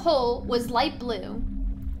think the whole was light blue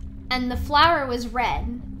and the flower was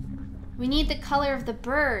red. We need the color of the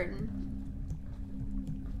bird.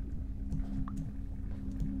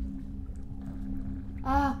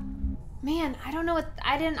 Oh, man, I don't know what,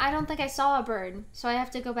 I don't think I saw a bird, so I have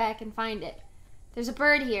to go back and find it. There's a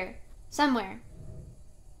bird here, somewhere.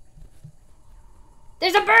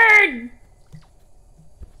 There's a bird!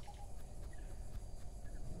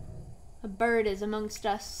 A bird is amongst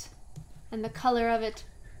us, and the color of it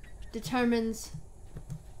determines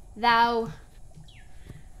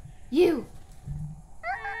you.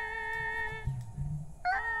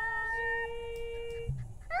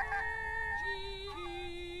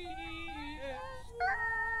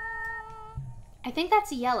 I think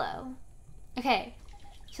that's yellow. Okay,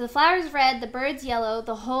 so the flower's red, the bird's yellow,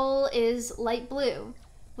 the whole is light blue,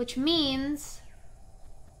 which means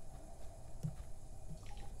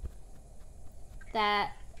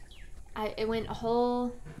that it went a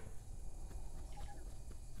whole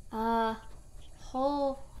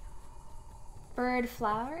bird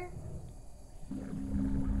flower.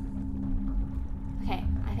 Okay,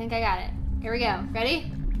 I think I got it. Here we go.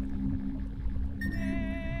 Ready?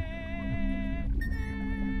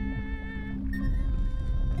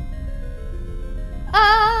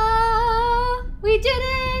 We did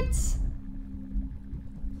it!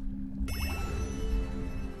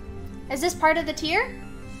 Is this part of the tier?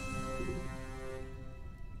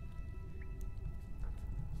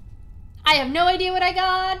 I have no idea what I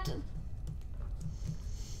got.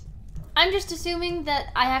 I'm just assuming that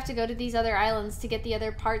I have to go to these other islands to get the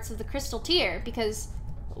other parts of the crystal tier, because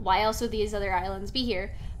why else would these other islands be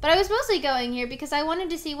here? But I was mostly going here because I wanted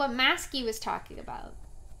to see what Masky was talking about.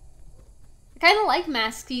 I kind of like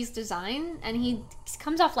Masky's design, and he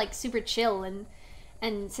comes off like super chill and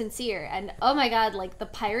sincere. And oh my god, like the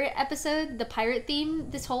pirate episode, the pirate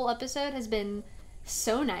theme, this whole episode has been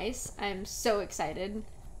so nice. I'm so excited.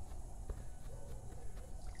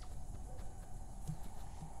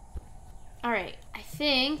 All right, I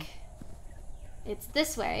think it's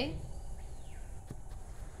this way.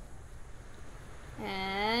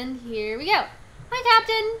 And here we go. Hi,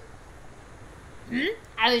 Captain.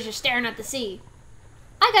 I was just staring at the sea.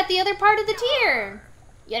 I got the other part of the tier.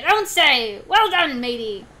 You don't say. Well done,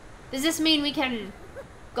 matey. Does this mean we can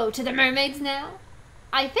go to the mermaids now?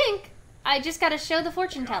 I think I just gotta show the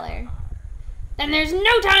fortune teller. Then there's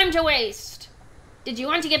no time to waste. Did you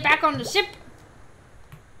want to get back on the ship?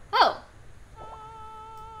 Oh.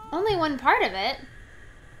 Only one part of it?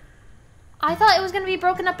 I thought it was gonna be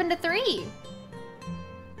broken up into 3.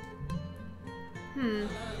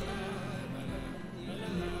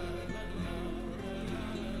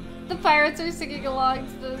 The pirates are singing along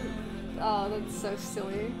to the... Oh, that's so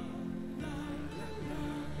silly.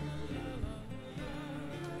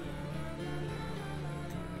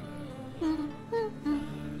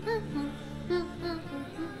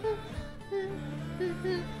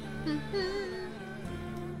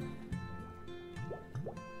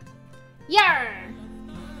 Yarr!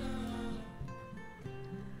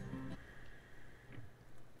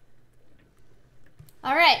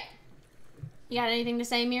 All right. You got anything to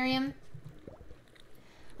say, Miriam?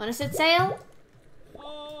 Wanna set sail?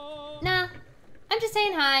 Nah, I'm just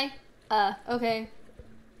saying hi. Okay.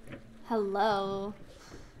 Hello.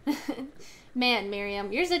 Man,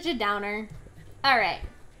 Miriam, you're such a downer. All right.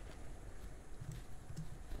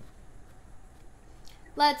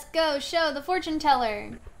 Let's go show the fortune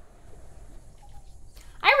teller.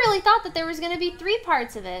 I really thought that there was gonna be 3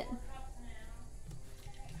 parts of it.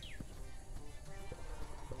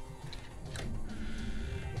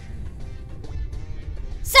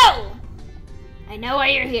 So, I know why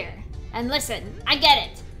you're here. And listen, I get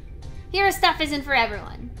it. Hero stuff isn't for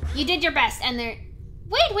everyone. You did your best and they're...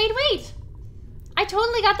 Wait. I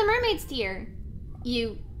totally got the mermaids tier.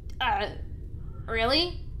 You,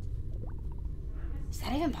 really? Is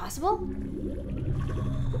that even possible?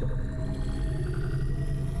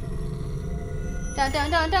 Dun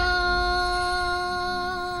dun dun dun!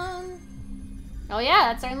 Oh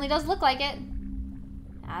yeah, that certainly does look like it.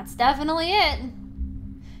 That's definitely it.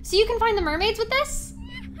 So you can find the mermaids with this?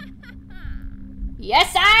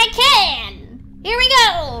 Yes, I can! Here we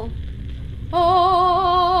go! Oh,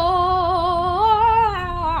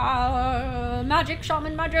 magic,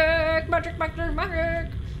 shaman, magic, magic.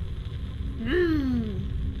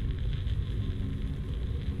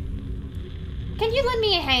 Can you lend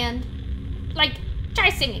me a hand? Like, try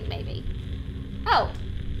singing, maybe. Oh,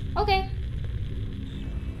 okay.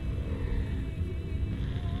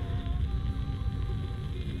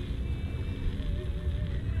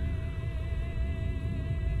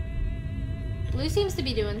 Blue seems to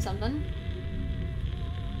be doing something.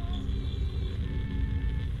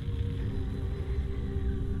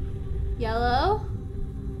 Yellow?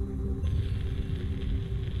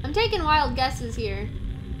 I'm taking wild guesses here.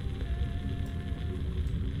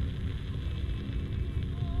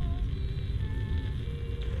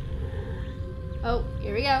 Oh,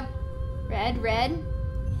 here we go. Red, red.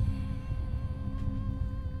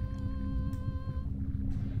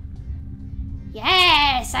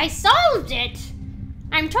 Yes, I solved it!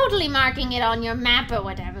 I'm totally marking it on your map or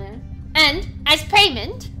whatever. And, as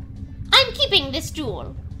payment, I'm keeping this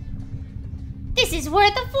jewel. This is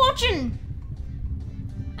worth a fortune.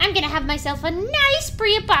 I'm gonna have myself a nice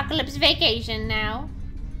pre-apocalypse vacation now.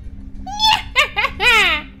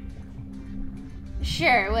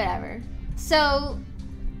 Sure, whatever. So,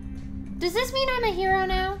 does this mean I'm a hero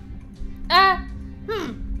now? I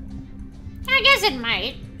guess it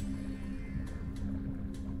might.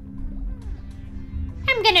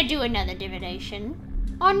 I'm gonna do another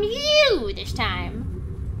divination. On you this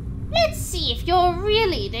time. Let's see if you're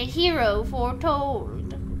really the hero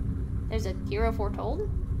foretold. There's a hero foretold?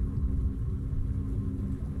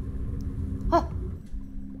 Oh.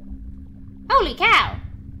 Holy cow.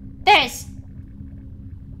 There's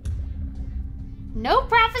no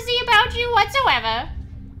prophecy about you whatsoever.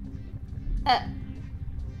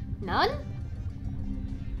 None?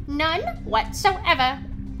 None whatsoever.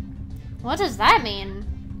 What does that mean?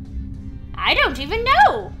 I don't even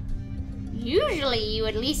know. Usually you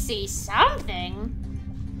at least see something.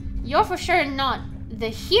 You're for sure not the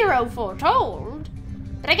hero foretold.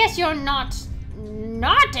 But I guess you're not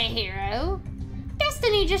a hero.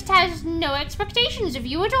 Destiny just has no expectations of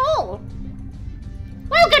you at all.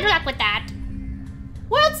 Well, good luck with that.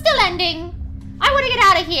 World's still ending. I want to get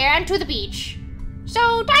out of here and to the beach.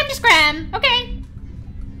 So, time to scram, okay?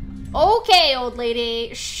 Okay, old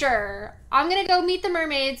lady, sure. I'm gonna go meet the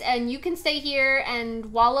mermaids and you can stay here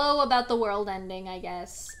and wallow about the world ending, I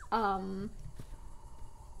guess.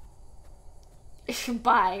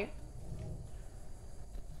 Bye.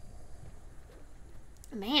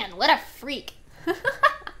 Man, what a freak.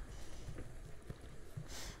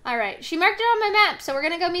 Alright, she marked it on my map, so we're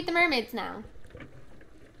gonna go meet the mermaids now.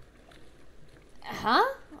 Huh?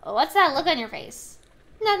 What's that look on your face?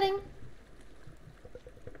 Nothing.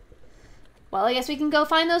 Well, I guess we can go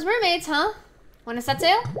find those mermaids, huh? Wanna set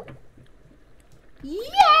sail? Yeah!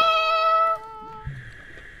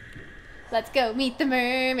 Let's go meet the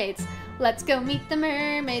mermaids. Let's go meet the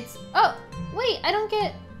mermaids. Oh, wait, I don't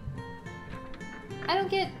get...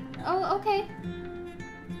 Oh, okay.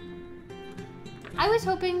 I was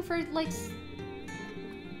hoping for, like...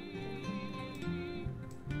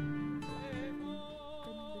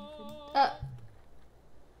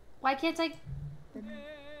 Why can't I...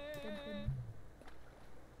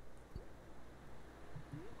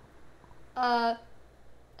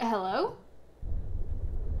 Hello?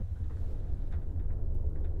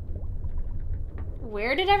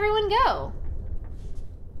 Where did everyone go?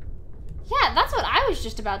 Yeah, that's what I was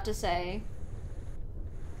just about to say.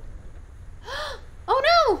 Oh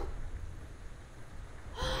no!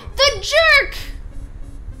 The jerk!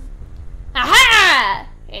 Aha!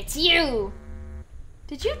 It's you!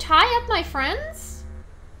 Did you tie up my friends?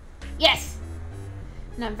 Yes.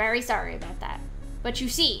 And I'm very sorry about that. But you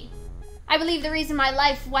see, I believe the reason my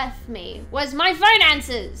life left me was my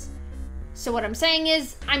finances. So what I'm saying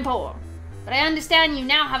is, I'm poor. But I understand you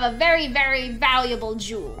now have a very, very valuable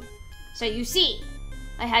jewel. So you see,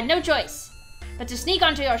 I had no choice but to sneak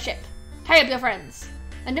onto your ship, tie up your friends,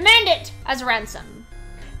 and demand it as a ransom.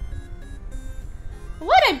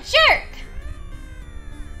 What a jerk!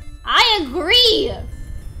 I agree!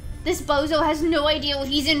 This bozo has no idea what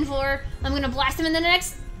he's in for. I'm gonna blast him in the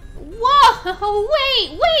next... Whoa!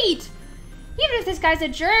 Wait! Even if this guy's a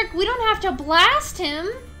jerk, we don't have to blast him.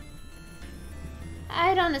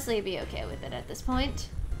 I'd honestly be okay with it at this point.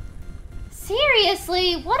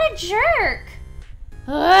 Seriously, what a jerk!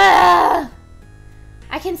 Ugh.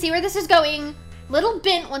 I can see where this is going. Little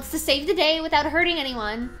Bint wants to save the day without hurting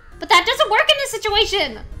anyone. But that doesn't work in this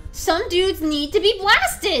situation! Some dudes need to be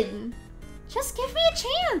blasted! Just give me a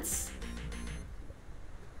chance!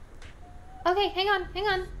 Okay, hang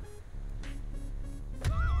on.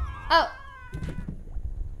 Oh.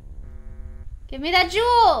 Give me that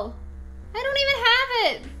jewel! I don't even have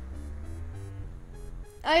it!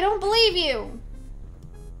 I don't believe you!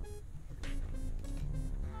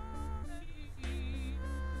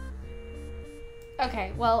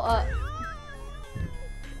 Okay, well,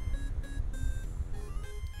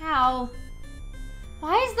 Ow.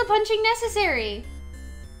 Why is the punching necessary?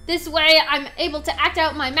 This way, I'm able to act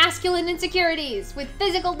out my masculine insecurities with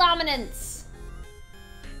physical dominance.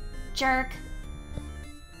 jerk.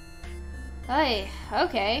 Hey,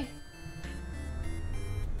 okay.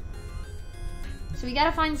 So we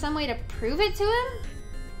gotta find some way to prove it to him?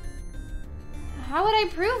 How would I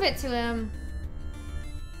prove it to him?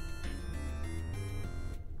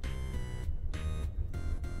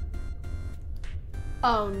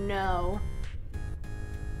 Oh no.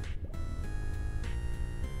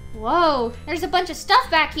 Whoa, there's a bunch of stuff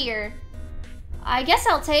back here. I guess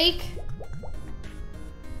I'll take...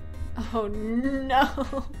 Oh no.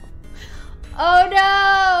 Oh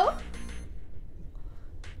no!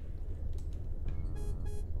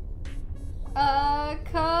 A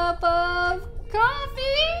cup of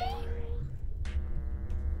coffee?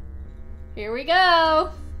 Here we go.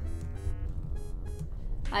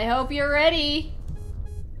 I hope you're ready.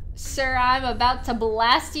 Sir, I'm about to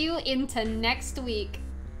blast you into next week.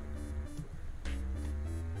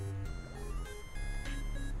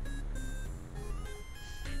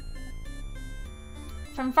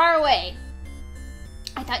 From far away,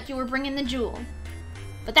 I thought you were bringing the jewel,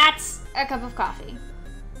 but that's a cup of coffee.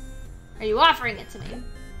 Are you offering it to me?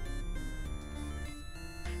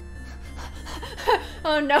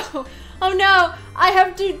 Oh no, oh no, I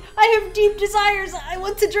have deep desires. I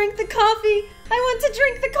want to drink the coffee. I want to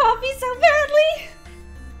drink the coffee so badly.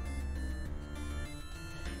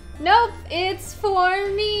 Nope, it's for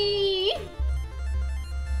me.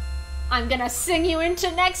 I'm gonna sing you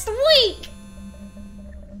into next week.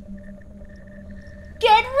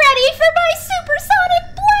 Get ready for my supersonic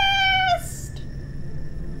blast!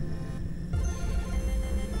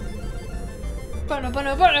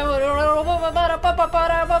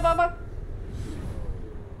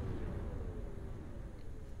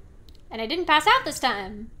 And I didn't pass out this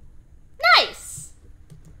time. Nice!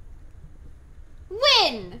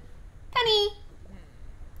 Win! Penny!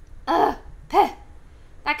 Peh.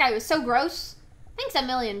 That guy was so gross. Thanks a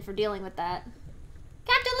million for dealing with that.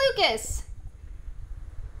 Captain Lucas!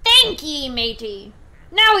 Thank ye, matey.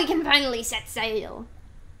 Now we can finally set sail.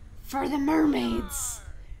 For the mermaids.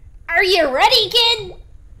 Are you ready, kid?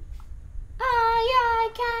 Aye, aye,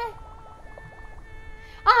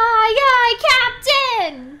 Aye, aye,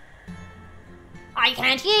 Captain! I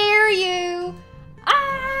can't hear you.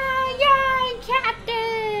 Aye, aye,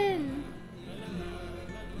 Captain!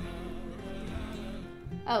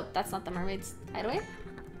 Oh, that's not the mermaid's hideaway?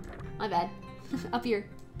 My bad. Up here.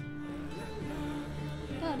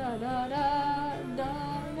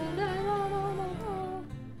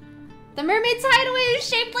 The mermaid's hideaway is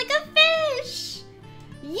shaped like a fish!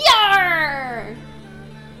 Yar!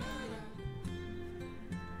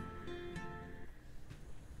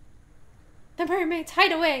 The mermaid's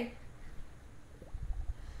hideaway!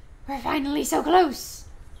 We're finally so close!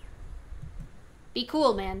 Be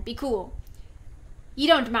cool, man. Be cool. You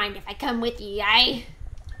don't mind if I come with ye, aye?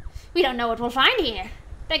 We don't know what we'll find here.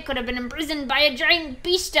 They could have been imprisoned by a giant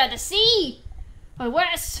beast of the sea. Or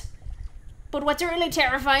worse. But what's really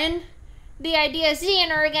terrifying, the idea of seeing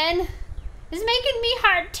her again, is making me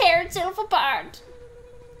heart tear itself apart.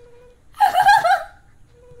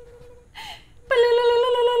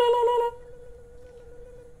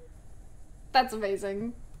 That's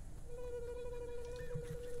amazing.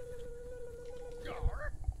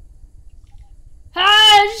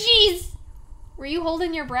 Ah, jeez! Were you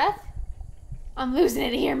holding your breath? I'm losing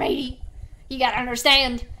it here, matey. You gotta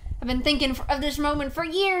understand. I've been thinking of this moment for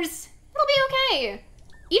years. It'll be okay.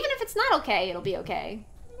 Even if it's not okay, it'll be okay.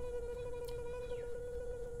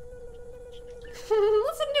 Listen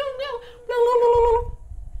to him now.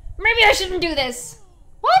 Maybe I shouldn't do this.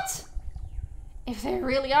 What? If they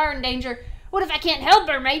really are in danger, what if I can't help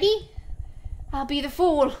her, matey? I'll be the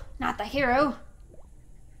fool, not the hero.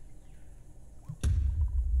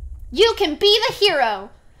 You can be the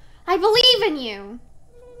hero. I believe in you.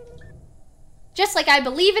 Just like I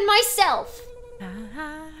believe in myself.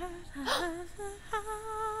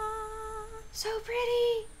 So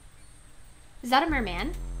pretty. Is that a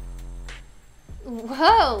merman?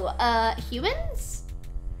 Whoa, humans?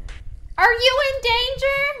 Are you in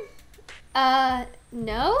danger?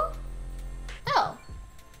 No? Oh.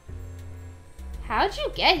 How'd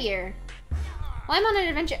you get here? Well, I'm on an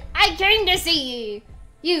adventure. I came to see you.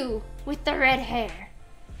 You, with the red hair.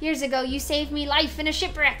 Years ago, you saved me life in a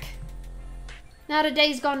shipwreck. Not a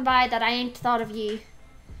day's gone by that I ain't thought of ye.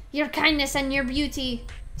 Your kindness and your beauty.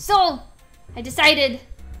 So, I decided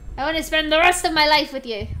I want to spend the rest of my life with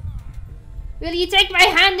you. Will you take my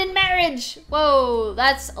hand in marriage? Whoa,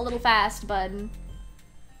 that's a little fast, bud.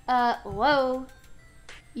 Whoa.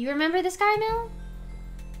 You remember this guy, Mel?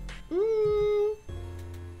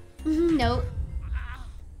 No.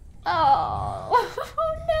 Oh,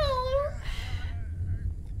 oh no.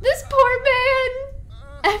 This poor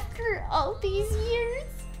these years.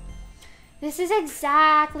 This is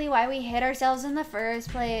exactly why we hit ourselves in the first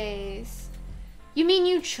place. You mean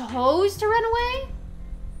you chose to run away?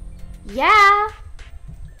 Yeah.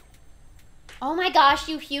 Oh my gosh,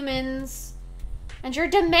 you humans. And your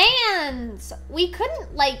demands. We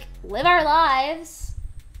couldn't, like, live our lives.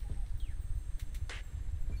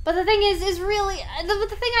 But the thing is really,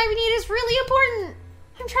 the thing I need is really important.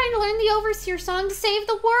 I'm trying to learn the Overseer song to save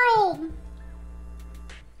the world.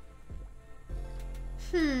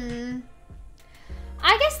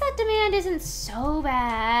 I guess that demand isn't so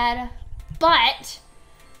bad. But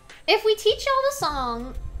if we teach y'all the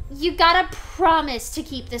song, you gotta promise to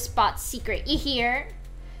keep this spot secret, you hear?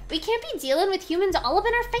 We can't be dealing with humans all up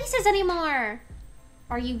in our faces anymore.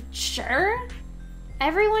 Are you sure?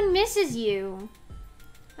 Everyone misses you.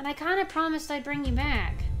 And I kinda promised I'd bring you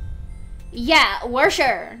back. Yeah, we're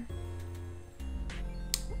sure.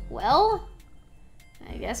 Well,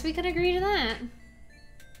 I guess we could agree to that.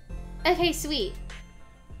 Okay, sweet.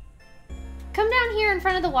 Come down here in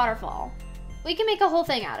front of the waterfall. We can make a whole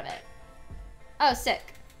thing out of it. Oh, sick.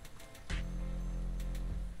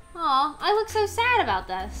 Aw, I look so sad about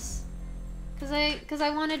this. Cause I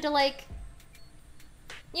wanted to, like,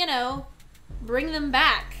 you know, bring them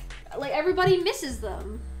back. Like, everybody misses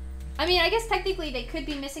them. I mean, I guess technically they could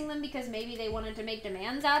be missing them because maybe they wanted to make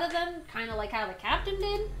demands out of them, kind of like how the captain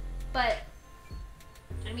did. But,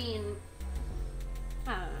 I mean,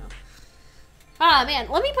 I don't know. Ah, man,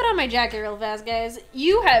 let me put on my jacket real fast, guys.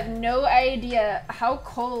 You have no idea how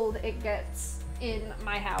cold it gets in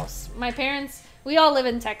my house. My parents, we all live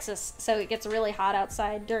in Texas, so it gets really hot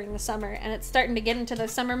outside during the summer, and it's starting to get into the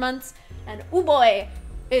summer months, and oh boy,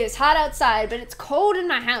 it is hot outside, but it's cold in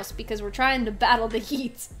my house because we're trying to battle the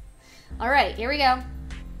heat. All right, here we go.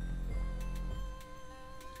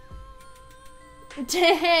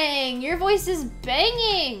 Dang, your voice is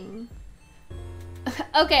banging.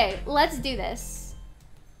 Okay, let's do this.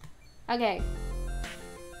 Okay.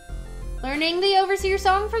 Learning the Overseer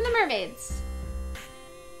song from the mermaids.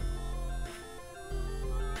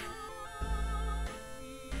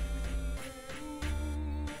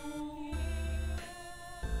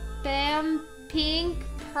 Bam, pink,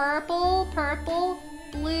 purple, purple,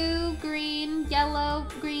 blue, green, yellow,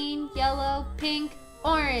 pink,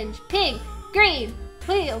 orange, pink, green,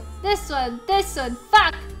 blue, this one,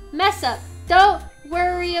 fuck, mess up, don't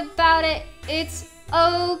worry about it, it's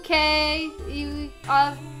okay, you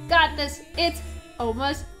have got this, it's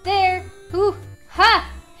almost there, hoo ha,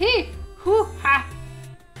 he, hoo ha,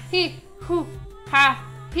 he, hoo ha,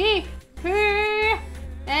 he,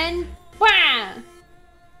 and wham!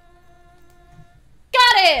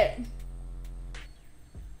 Got it!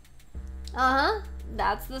 Uh-huh,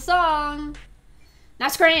 that's the song. Now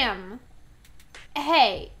scram!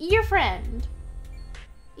 Hey, your friend.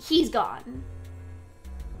 He's gone.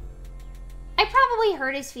 I probably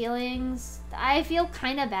hurt his feelings. I feel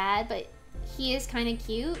kind of bad, but he is kind of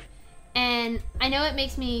cute. And I know it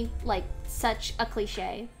makes me, like, such a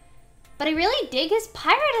cliche. But I really dig his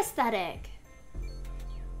pirate aesthetic.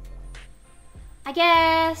 I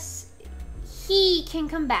guess he can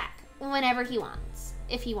come back whenever he wants,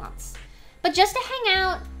 if he wants. But just to hang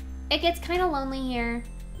out, it gets kind of lonely here.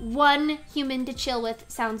 One human to chill with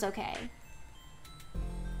sounds okay.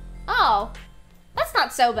 Oh, that's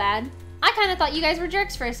not so bad. I kind of thought you guys were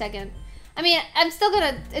jerks for a second. I mean, it's still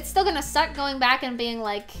gonna suck going back and being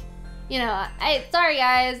like, you know, sorry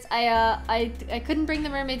guys, I couldn't bring the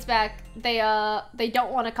mermaids back. They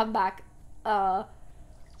don't want to come back.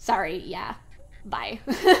 Sorry, yeah, bye.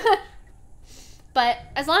 But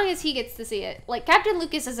as long as he gets to see it, like, Captain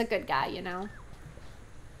Lucas is a good guy, you know.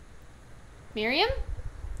 Miriam?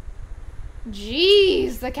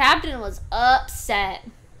 Jeez, the captain was upset.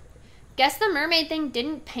 Guess the mermaid thing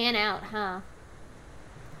didn't pan out, huh?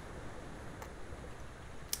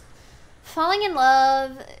 Falling in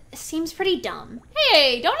love seems pretty dumb.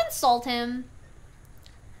 Hey, don't insult him.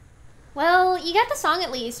 Well, you got the song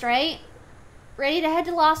at least, right? Ready to head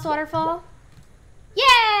to Lost Waterfall?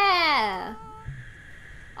 Yeah!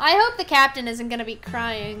 I hope the captain isn't gonna be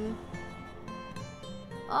crying.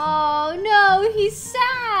 Oh no, he's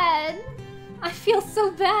sad! I feel so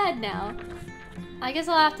bad now. I guess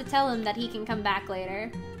I'll have to tell him that he can come back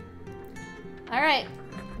later. Alright,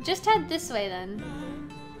 just head this way then.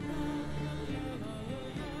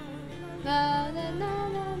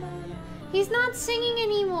 He's not singing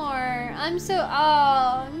anymore. I'm so,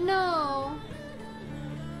 oh no.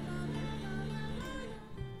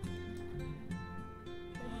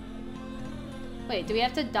 Wait, do we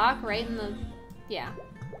have to dock right in the... Yeah.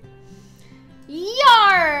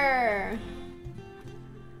 Yar!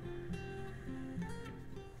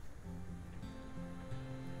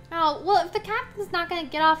 Oh, well, if the captain's not gonna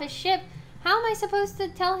get off his ship, how am I supposed to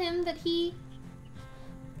tell him that he...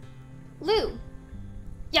 Lou.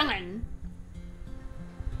 Young'un.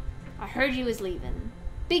 I heard you was leaving.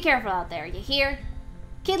 Be careful out there, you hear?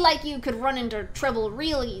 Kid like you could run into trouble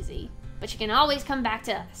real easy, but you can always come back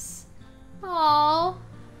to us. Aww.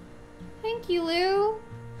 Thank you, Lou.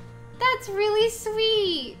 That's really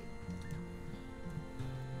sweet.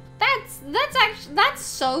 That's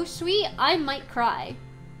so sweet. I might cry.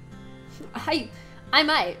 I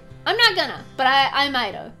might. I'm not gonna, but I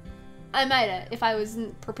might've. I might've if I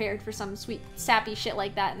wasn't prepared for some sweet, sappy shit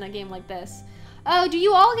like that in a game like this. Oh, do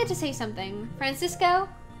you all get to say something? Francisco?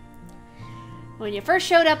 When you first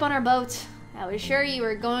showed up on our boat, I was sure you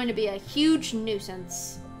were going to be a huge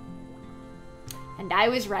nuisance. And I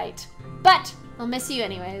was right. But I'll miss you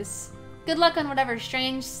anyways. Good luck on whatever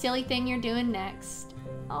strange, silly thing you're doing next.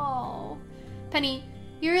 Oh, Penny,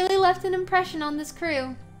 you really left an impression on this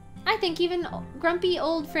crew. I think even grumpy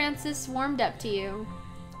old Francis warmed up to you.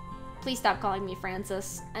 Please stop calling me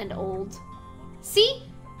Francis and old. See?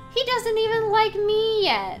 He doesn't even like me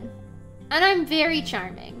yet. And I'm very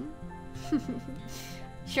charming.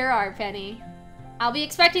 Sure are, Penny. I'll be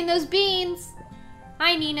expecting those beans.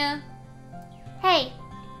 Hi, Nina. Hey.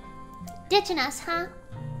 Ditching us, huh?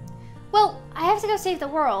 Well, I have to go save the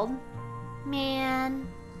world. Man.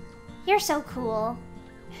 You're so cool.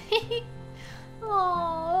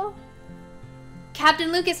 Aww.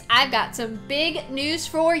 Captain Lucas, I've got some big news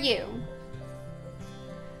for you.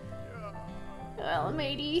 Well,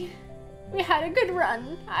 matey, we had a good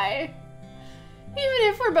run. Even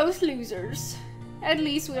if we're both losers, at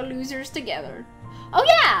least we're losers together. Oh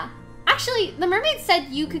yeah! Actually, the mermaid said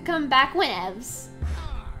you could come back whenevs.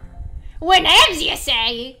 Whenevs, you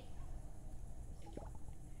say?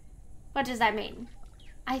 What does that mean?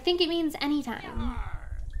 I think it means anytime.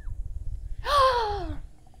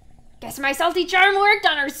 Guess my salty charm worked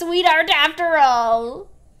on our sweetheart after all.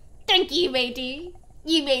 Thank you, matey.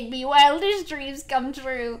 You made me wildest dreams come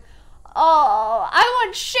true. Oh, I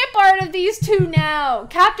want ship art of these two now.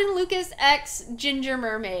 Captain Lucas X Ginger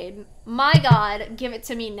Mermaid. My God, give it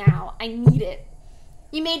to me now. I need it.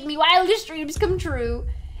 You made me wildest dreams come true.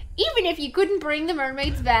 Even if you couldn't bring the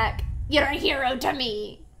mermaids back, you're a hero to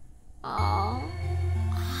me. Aww.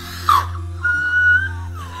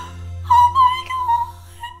 Oh my God.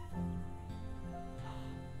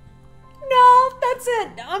 No, that's it.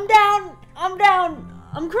 I'm down. I'm down.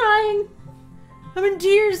 I'm crying. I'm in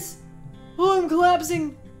tears. Oh, I'm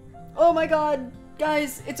collapsing. Oh my God.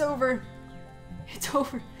 Guys, it's over. It's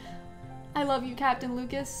over. I love you, Captain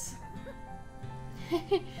Lucas.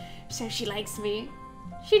 So she likes me.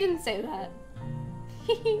 She didn't say that.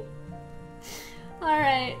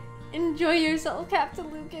 Alright. Enjoy yourself, Captain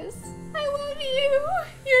Lucas. I love you.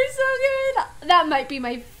 You're so good. That might be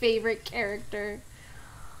my favorite character.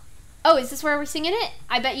 Oh, is this where we're singing it?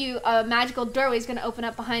 I bet you a magical doorway is going to open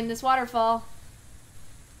up behind this waterfall.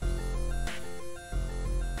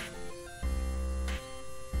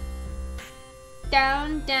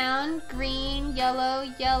 Down, down, green,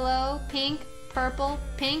 yellow, yellow, pink, purple,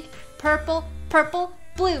 purple,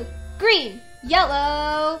 blue, green,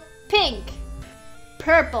 yellow, pink,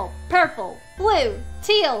 purple, blue,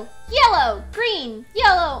 teal, yellow, green,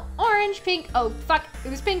 yellow, orange, pink. Oh, fuck. It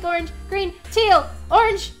was pink, orange, green, teal,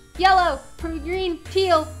 orange, yellow, green,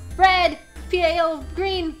 teal, red, pale,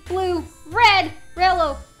 green, blue, red,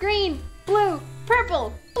 yellow, green, blue,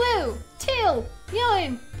 purple, blue, teal,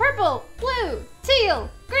 yellow, purple, blue, teal,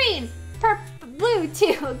 green, blue,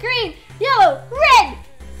 teal, green, yellow, red,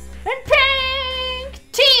 and pink,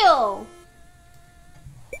 teal.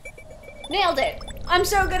 Nailed it. I'm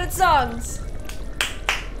so good at songs.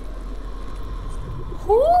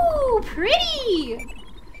 Ooh, pretty.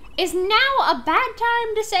 Is now a bad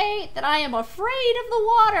time to say that I am afraid of the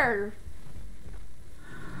water?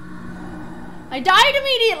 I died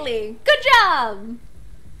immediately. Good job.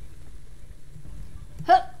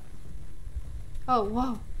 Huh. Oh,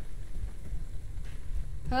 whoa.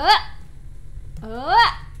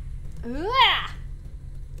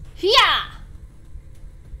 Yeah.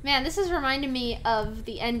 Man, this is reminding me of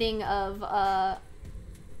the ending of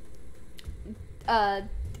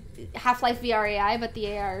Half-Life VR AI, but the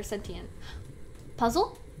AI are sentient.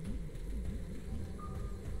 Puzzle?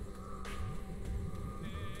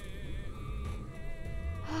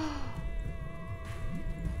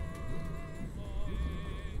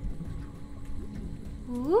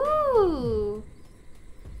 Ooh.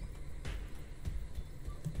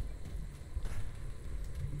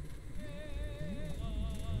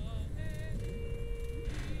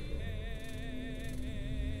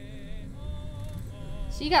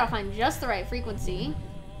 So you gotta find just the right frequency.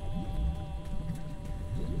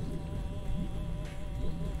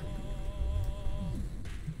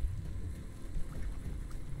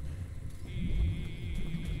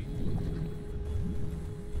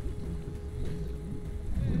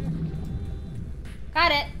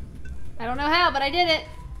 I don't know how, but I did it.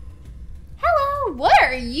 Hello, what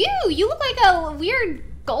are you? You look like a weird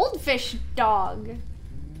goldfish dog.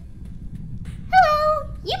 Hello,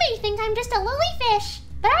 you may think I'm just a lily fish,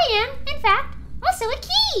 but I am, in fact, also a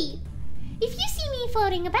key. If you see me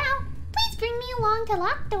floating about, please bring me along to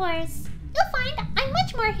locked doors. You'll find I'm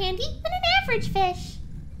much more handy than an average fish.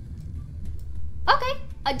 Okay,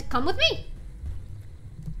 come with me.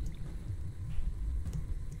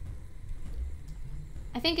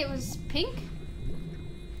 I think it was pink.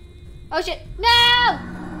 Oh shit, no!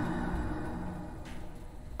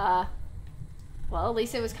 Well, at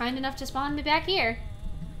least it was kind enough to spawn me back here.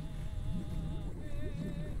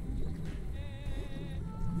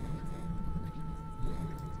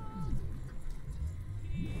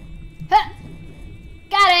 Huh!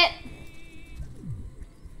 Got it!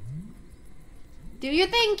 Do your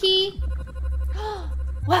thing, Key.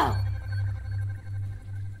 Wow.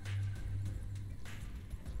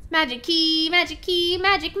 Magic key, magic key,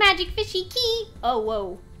 magic, magic, fishy key. Oh,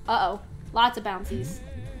 whoa. Uh-oh. Lots of bouncies.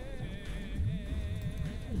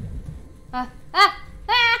 Ah!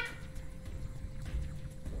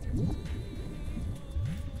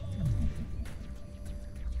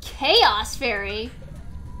 Chaos Fairy.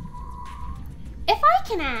 If I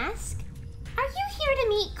can ask, are you here to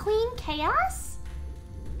meet Queen Chaos?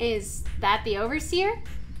 Is that the Overseer?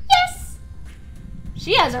 Yes!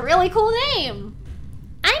 She has a really cool name.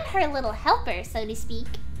 I'm her little helper, so to speak.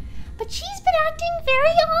 But she's been acting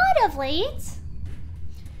very odd of late.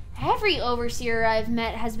 Every Overseer I've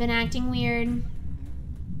met has been acting weird.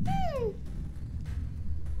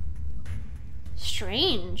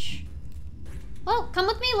 Strange. Well, come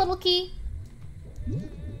with me, little Key.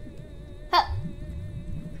 Huh.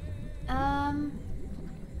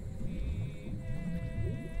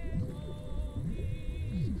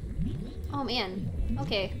 Oh man.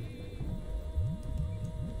 Okay.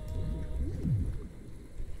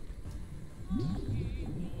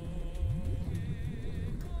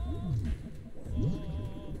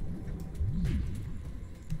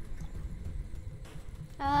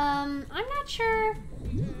 I'm not sure.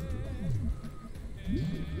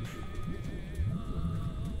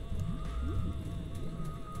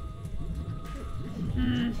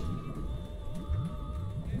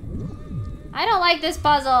 I don't like this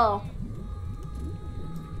puzzle.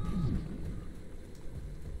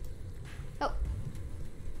 Oh.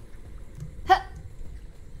 Huh.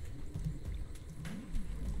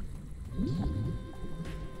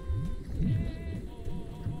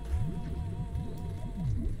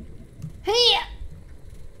 Hey.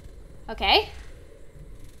 Okay.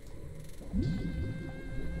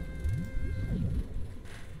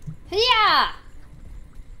 Yeah.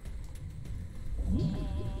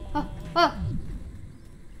 Oh.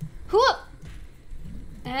 Whoop.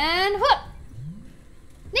 And whoop.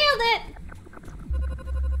 Nailed it.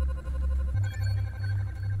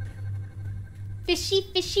 Fishy,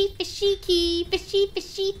 fishy, fishy key. Fishy,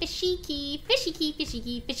 fishy, fishy key. Fishy key, fishy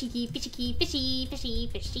key, fishy key, fishy key, fishy, fishy,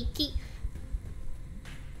 fishy key.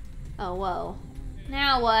 Oh, whoa.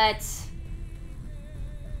 Now what?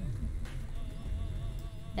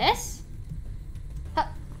 This? Huh.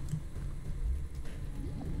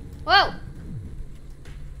 Whoa!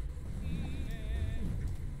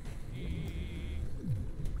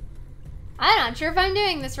 I'm not sure if I'm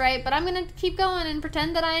doing this right, but I'm gonna keep going and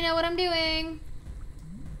pretend that I know what I'm doing.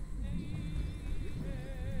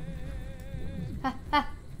 Ha ha.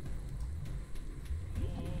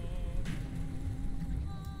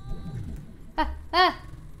 Ha ha.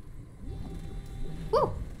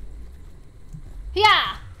 Woo!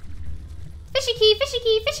 Yeah! Fishy key, fishy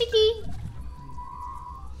key, fishy key!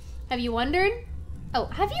 Have you wondered? Oh,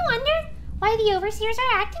 have you wondered why the Overseers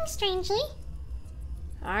are acting strangely?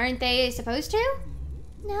 Aren't they supposed to?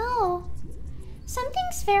 No.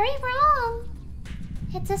 Something's very wrong.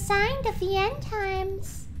 It's a sign of the end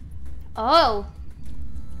times. Oh.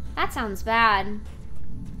 That sounds bad.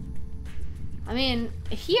 I mean,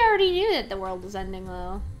 he already knew that the world was ending,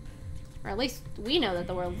 though. Or at least we know that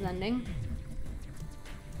the world is ending.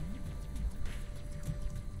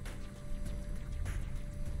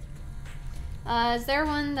 Is there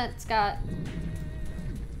one that's got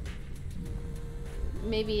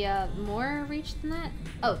maybe more reach than that?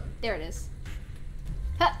 Oh, there it is.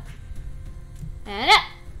 Huh. And up.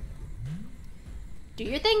 Do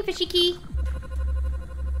your thing, fishy key.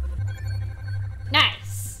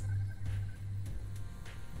 Nice.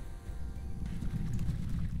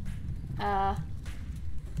 Why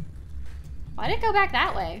did it go back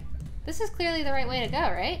that way? This is clearly the right way to go,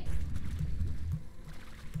 right?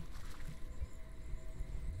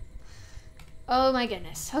 Oh my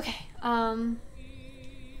goodness. Okay.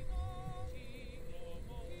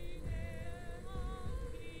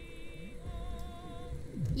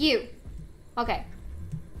 You. Okay.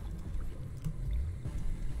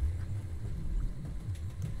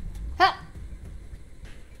 Huh.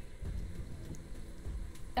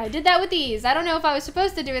 I did that with these. I don't know if I was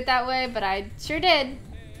supposed to do it that way, but I sure did.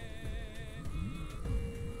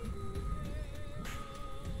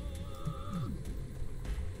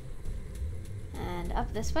 And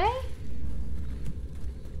up this way?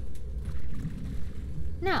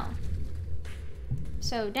 No.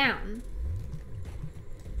 So down.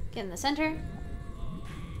 Get in the center.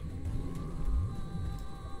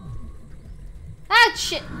 Ah,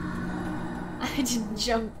 shit! I didn't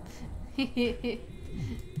jump.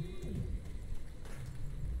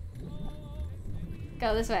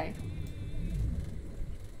 Go this way.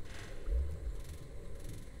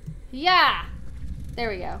 Yeah! There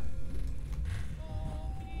we go.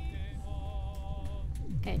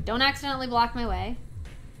 Okay, don't accidentally block my way.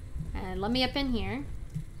 And let me up in here.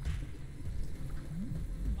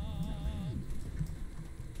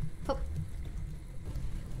 Oh.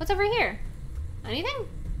 What's over here? Anything?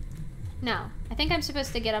 No. I think I'm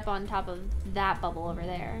supposed to get up on top of that bubble over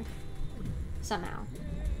there. Somehow.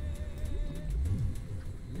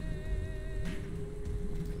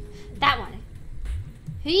 That one.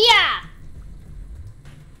 Yeah!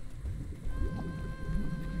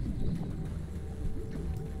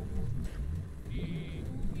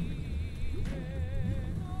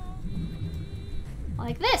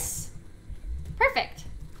 Like this. Perfect.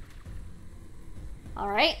 All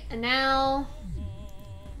right, and now...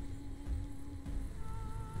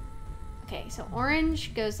 Okay, so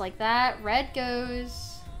orange goes like that. Red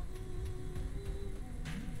goes...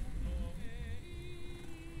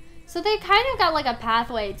 So they kind of got like a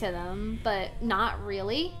pathway to them, but not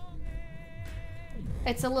really.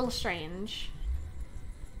 It's a little strange.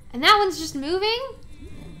 And that one's just moving?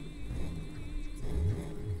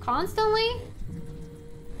 Constantly?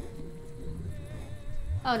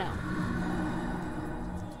 Oh no.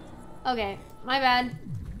 Okay, my bad.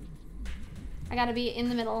 I gotta be in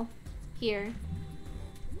the middle here.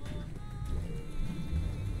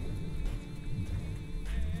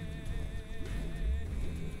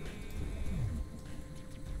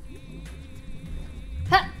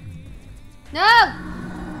 Huh! No!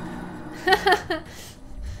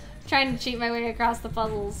 Trying to cheat my way across the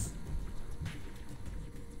puzzles.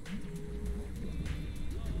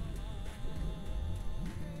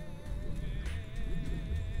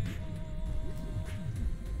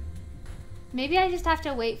 Maybe I just have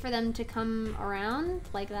to wait for them to come around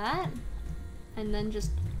like that and then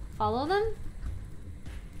just follow them.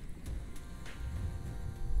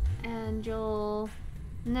 And you'll...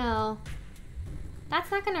 No.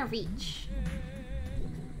 That's not gonna reach.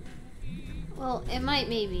 Well, it might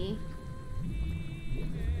maybe.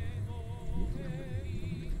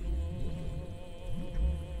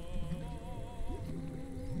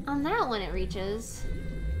 On that one it reaches.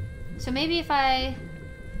 So maybe if I...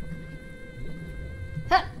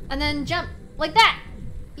 Huh, and then jump like that.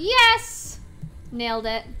 Yes! Nailed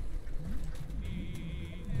it.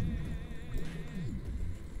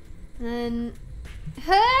 And then...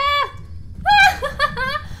 Ah!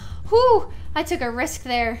 Whew, I took a risk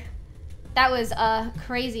there. That was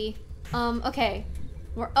crazy. Okay.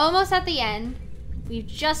 We're almost at the end. We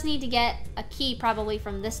just need to get a key probably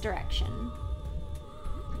from this direction.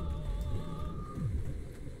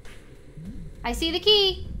 I see the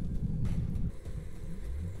key.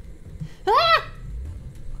 Ah!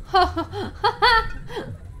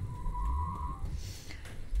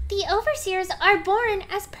 The overseers are born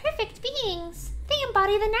as perfect beings. They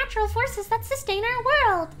embody the natural forces that sustain our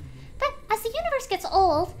world. But as the universe gets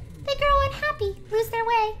old, they grow unhappy, lose their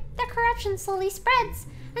way, their corruption slowly spreads,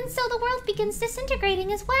 and so the world begins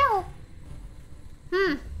disintegrating as well.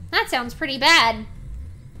 That sounds pretty bad.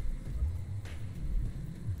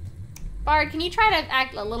 Bard, can you try to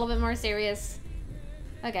act a little bit more serious?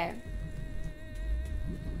 Okay.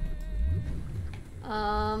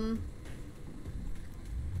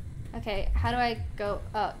 Okay, how do I go?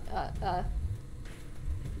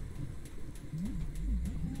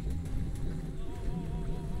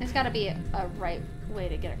 There's gotta be a right way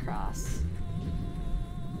to get across.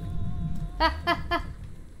 I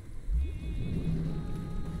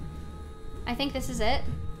think this is it.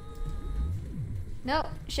 No,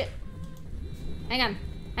 shit. Hang on,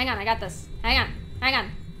 I got this. Hang on. No.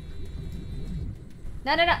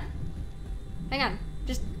 Hang on,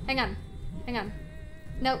 just hang on.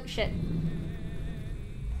 No, shit.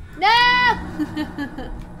 No!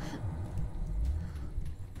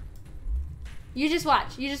 You just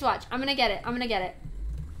watch. I'm gonna get it.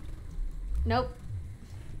 Nope.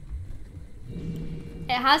 It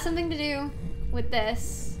has something to do with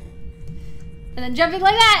this. And then jumping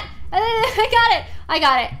like that. I got it. I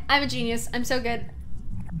got it. I'm a genius. I'm so good.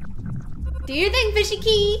 Do your thing, fishy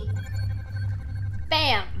key.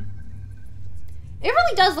 Bam. It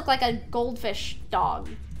really does look like a goldfish dog.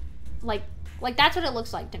 Like that's what it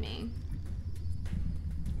looks like to me.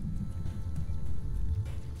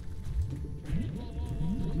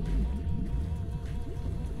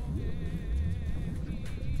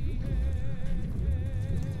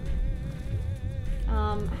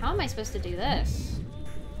 How am I supposed to do this?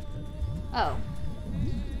 Oh.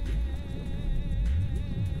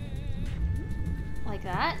 Like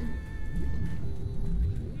that?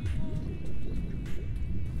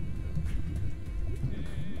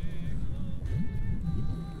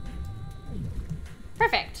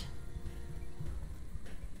 Perfect.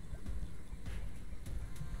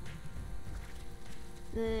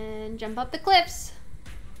 Then jump up the cliffs.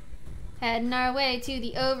 Heading our way to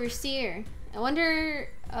the Overseer. I wonder...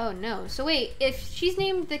 Oh no. So wait, if she's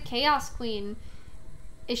named the Chaos Queen,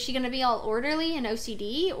 is she gonna be all orderly and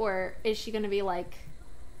OCD? Or is she gonna be like...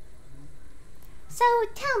 So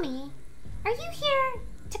tell me, are you here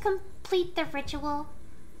to complete the ritual?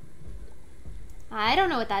 I don't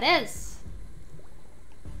know what that is.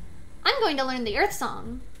 I'm going to learn the Earth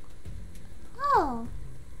Song. Oh,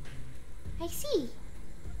 I see.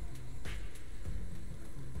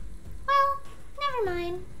 Well, never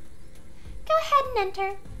mind. Go ahead and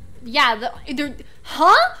enter. Yeah,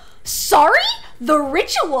 huh? Sorry? The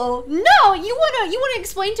ritual? No, you wanna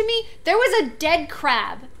explain to me? There was a dead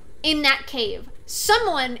crab in that cave.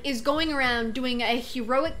 Someone is going around doing a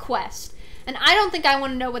heroic quest, and I don't think I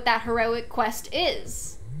want to know what that heroic quest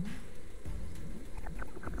is.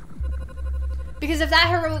 Because if that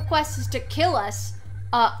heroic quest is to kill us,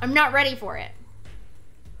 I'm not ready for it.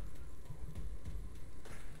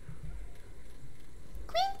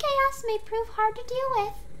 Queen Chaos may prove hard to deal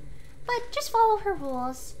with, but just follow her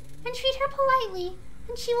rules and treat her politely,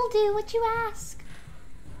 and she will do what you ask.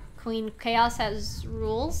 Queen Chaos has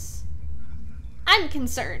rules? I'm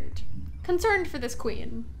concerned. Concerned for this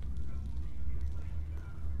queen.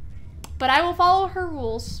 But I will follow her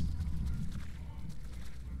rules.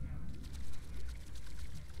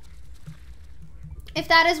 If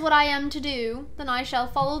that is what I am to do, then I shall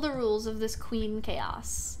follow the rules of this Queen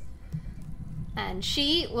Chaos. And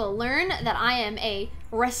she will learn that I am a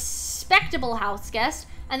respectable house guest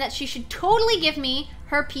and that she should totally give me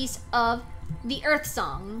her piece of the Earth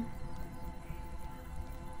Song.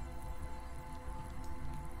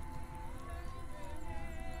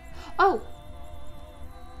 Oh.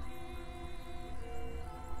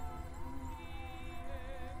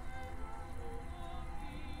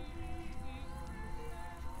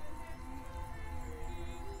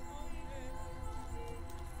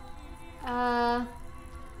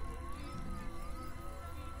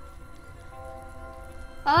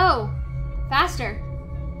 Oh, faster.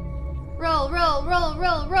 Roll, roll, roll,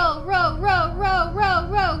 roll, roll, roll, roll, roll, roll,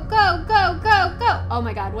 roll, go, go, go, go. Oh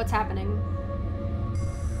my God, what's happening?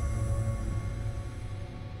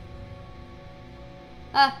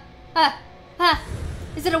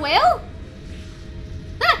 Is it a whale?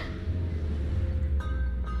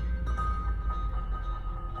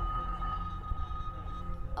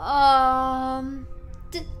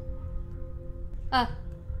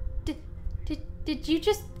 Did you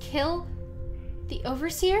just kill the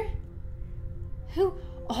Overseer? Who?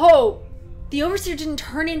 Oh, the Overseer didn't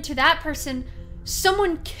turn into that person.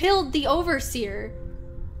 Someone killed the Overseer.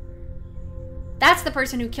 That's the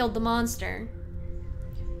person who killed the monster.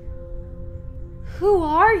 Who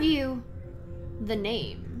are you? The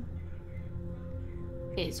name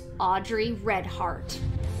is Audrey Redheart.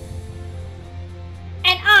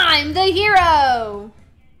 And I'm the hero!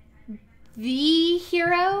 The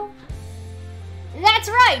hero? That's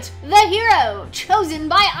right! The hero! Chosen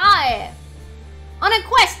by I! On a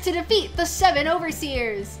quest to defeat the 7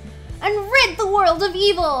 Overseers and rid the world of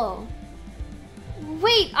evil!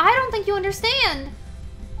 Wait, I don't think you understand.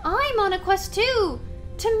 I'm on a quest too,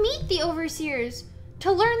 to meet the Overseers,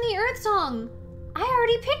 to learn the Earth Song. I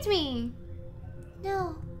already picked me.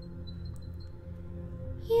 No.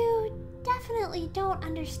 You definitely don't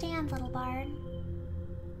understand, little bard.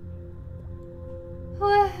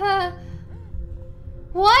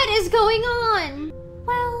 What is going on?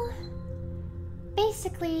 Well,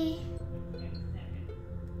 basically,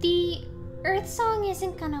 the Earth Song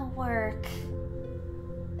isn't gonna work.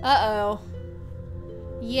 Uh-oh.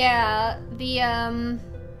 Yeah, the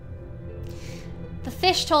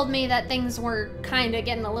fish told me that things were kind of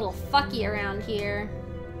getting a little fucky around here.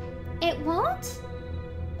 It won't?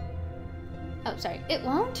 Oh, sorry. It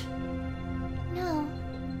won't? No.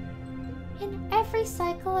 In every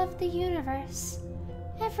cycle of the universe,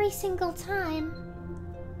 every single time,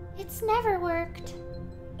 it's never worked.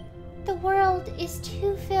 The world is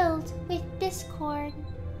too filled with discord,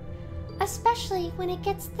 especially when it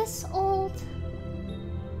gets this old.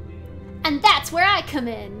 And that's where I come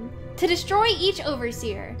in, to destroy each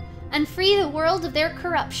overseer and free the world of their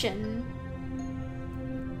corruption.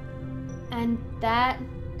 And that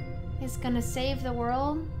is gonna save the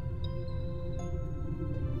world?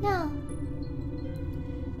 No.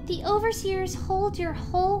 The overseers hold your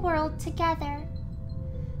whole world together.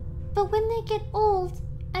 But when they get old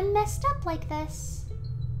and messed up like this,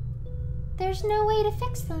 there's no way to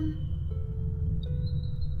fix them.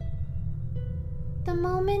 The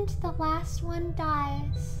moment the last one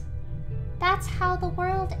dies, that's how the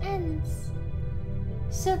world ends.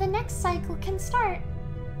 So the next cycle can start.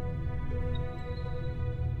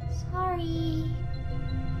 Sorry.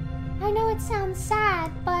 I know it sounds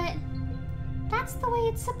sad, but that's the way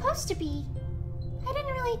it's supposed to be. I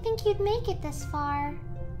didn't really think you'd make it this far.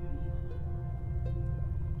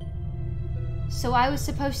 So I was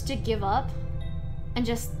supposed to give up and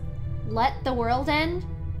just let the world end?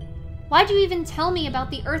 Why'd you even tell me about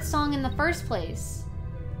the Earth Song in the first place?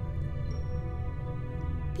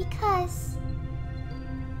 Because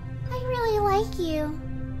I really like you,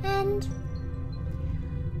 and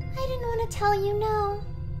I didn't want to tell you no.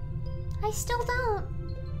 I still don't.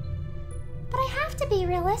 But I have to be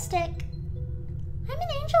realistic. I'm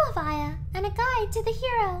an angel of Aya and a guide to the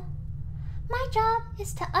hero. My job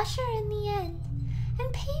is to usher in the end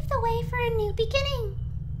and pave the way for a new beginning.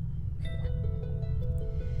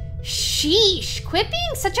 Sheesh, quit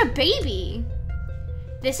being such a baby.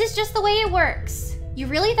 This is just the way it works. You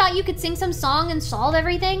really thought you could sing some song and solve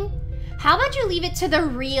everything? How about you leave it to the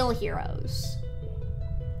real heroes?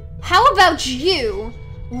 How about you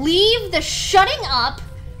leave the shutting up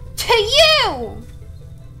to you?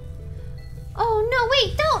 Oh, no,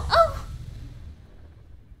 wait, don't.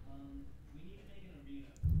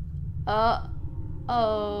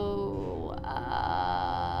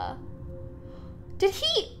 Did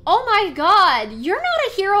he? Oh my god, you're not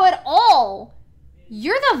a hero at all.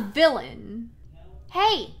 You're the villain.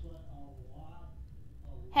 Hey.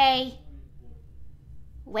 Hey.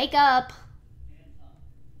 Wake up.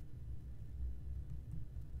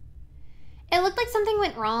 It looked like something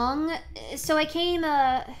went wrong, so I came,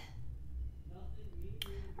 Are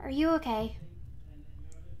you okay?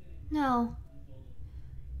 No.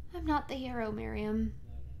 I'm not the hero, Miriam.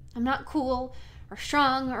 I'm not cool or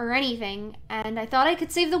strong or anything, and I thought I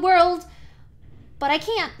could save the world, but I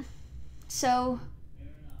can't. So,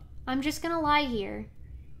 I'm just gonna lie here.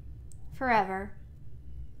 Forever.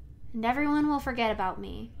 And everyone will forget about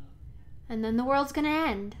me. And then the world's gonna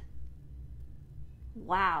end.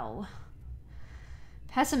 Wow.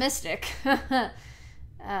 Pessimistic.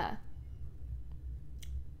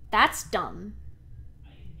 That's dumb.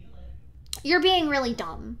 You're being really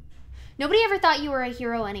dumb. Nobody ever thought you were a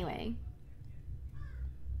hero anyway.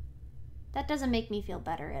 That doesn't make me feel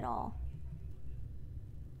better at all.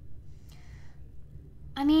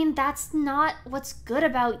 I mean, that's not what's good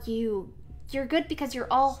about you. You're good because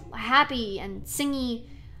you're all happy and singy.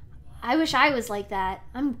 I wish I was like that.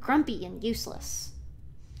 I'm grumpy and useless.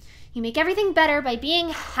 You make everything better by being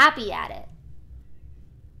happy at it.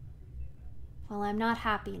 Well, I'm not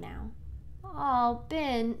happy now. Oh,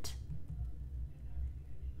 Bint.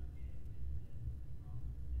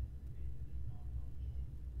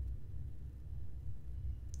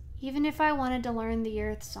 Even if I wanted to learn the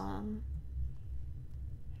Earth Song,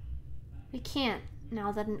 we can't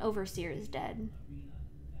now that an overseer is dead.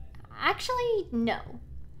 Actually, no.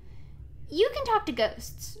 You can talk to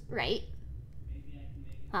ghosts, right?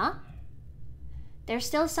 Huh? There's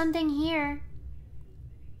still something here.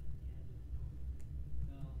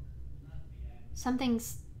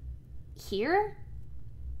 Something's here?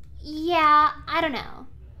 Yeah, I don't know.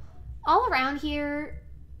 All around here,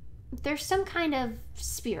 there's some kind of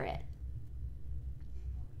spirit.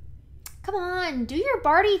 Come on, do your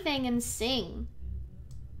Barty thing and sing.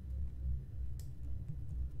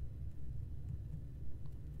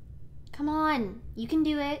 Come on, you can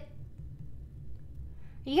do it.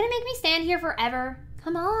 Are you gonna make me stand here forever?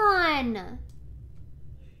 Come on.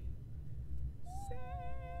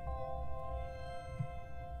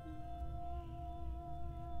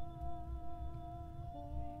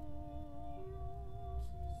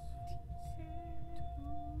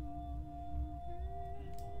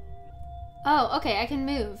 Oh, okay, I can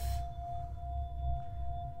move.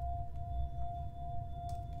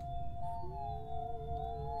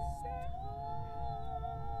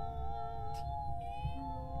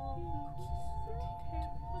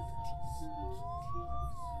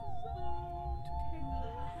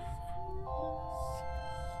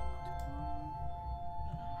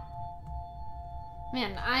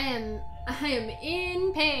 Man, I am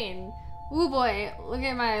in pain. Ooh boy, look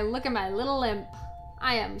at my little limp.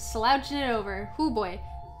 I am slouching it over. Ooh boy.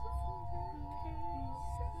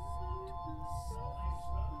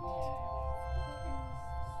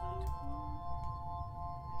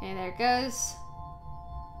 Okay, there it goes.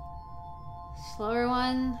 Slower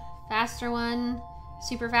one, faster one,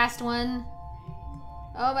 super fast one.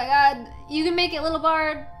 Oh my god, you can make it, little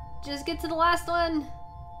bard. Just get to the last one.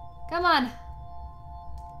 Come on.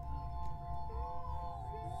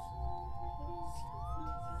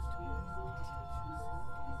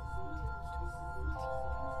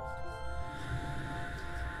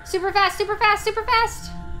 Super fast, super fast, super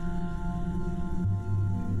fast!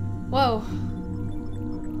 Whoa.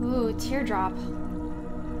 Ooh, teardrop.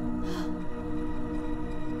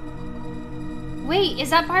 Wait, is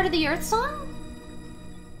that part of the Earth Song?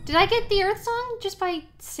 Did I get the Earth Song just by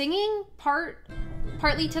singing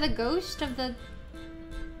partly to the ghost of the...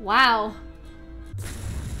 Wow.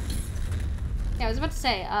 Yeah, I was about to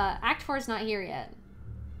say, Act 4 is not here yet.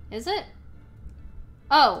 Is it?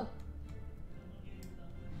 Oh.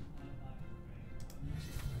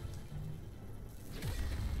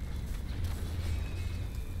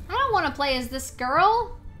 I don't want to play as this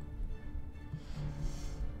girl.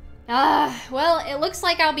 Well, it looks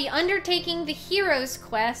like I'll be undertaking the hero's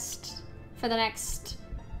quest for the next...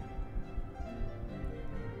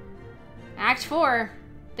 Act 4,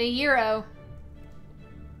 the hero.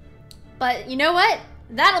 But you know what?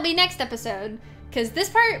 That'll be next episode, because this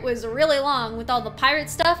part was really long with all the pirate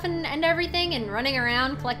stuff and everything and running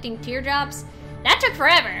around collecting teardrops. That took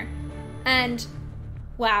forever. And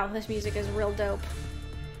wow, this music is real dope.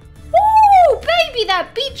 Woo! Baby,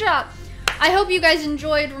 that beat drop! I hope you guys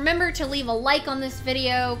enjoyed. Remember to leave a like on this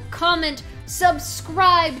video, comment,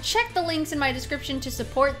 subscribe, check the links in my description to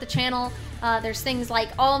support the channel. There's things like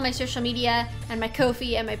all of my social media and my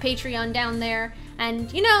Ko-fi and my Patreon down there.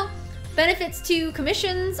 And, you know, benefits to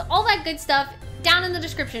commissions, all that good stuff down in the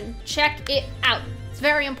description. Check it out. It's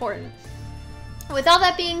very important. With all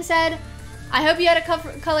that being said, I hope you had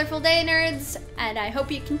a colorful day, nerds, and I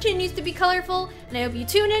hope it continues to be colorful, and I hope you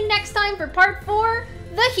tune in next time for part 4,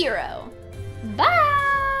 The Hero. Bye!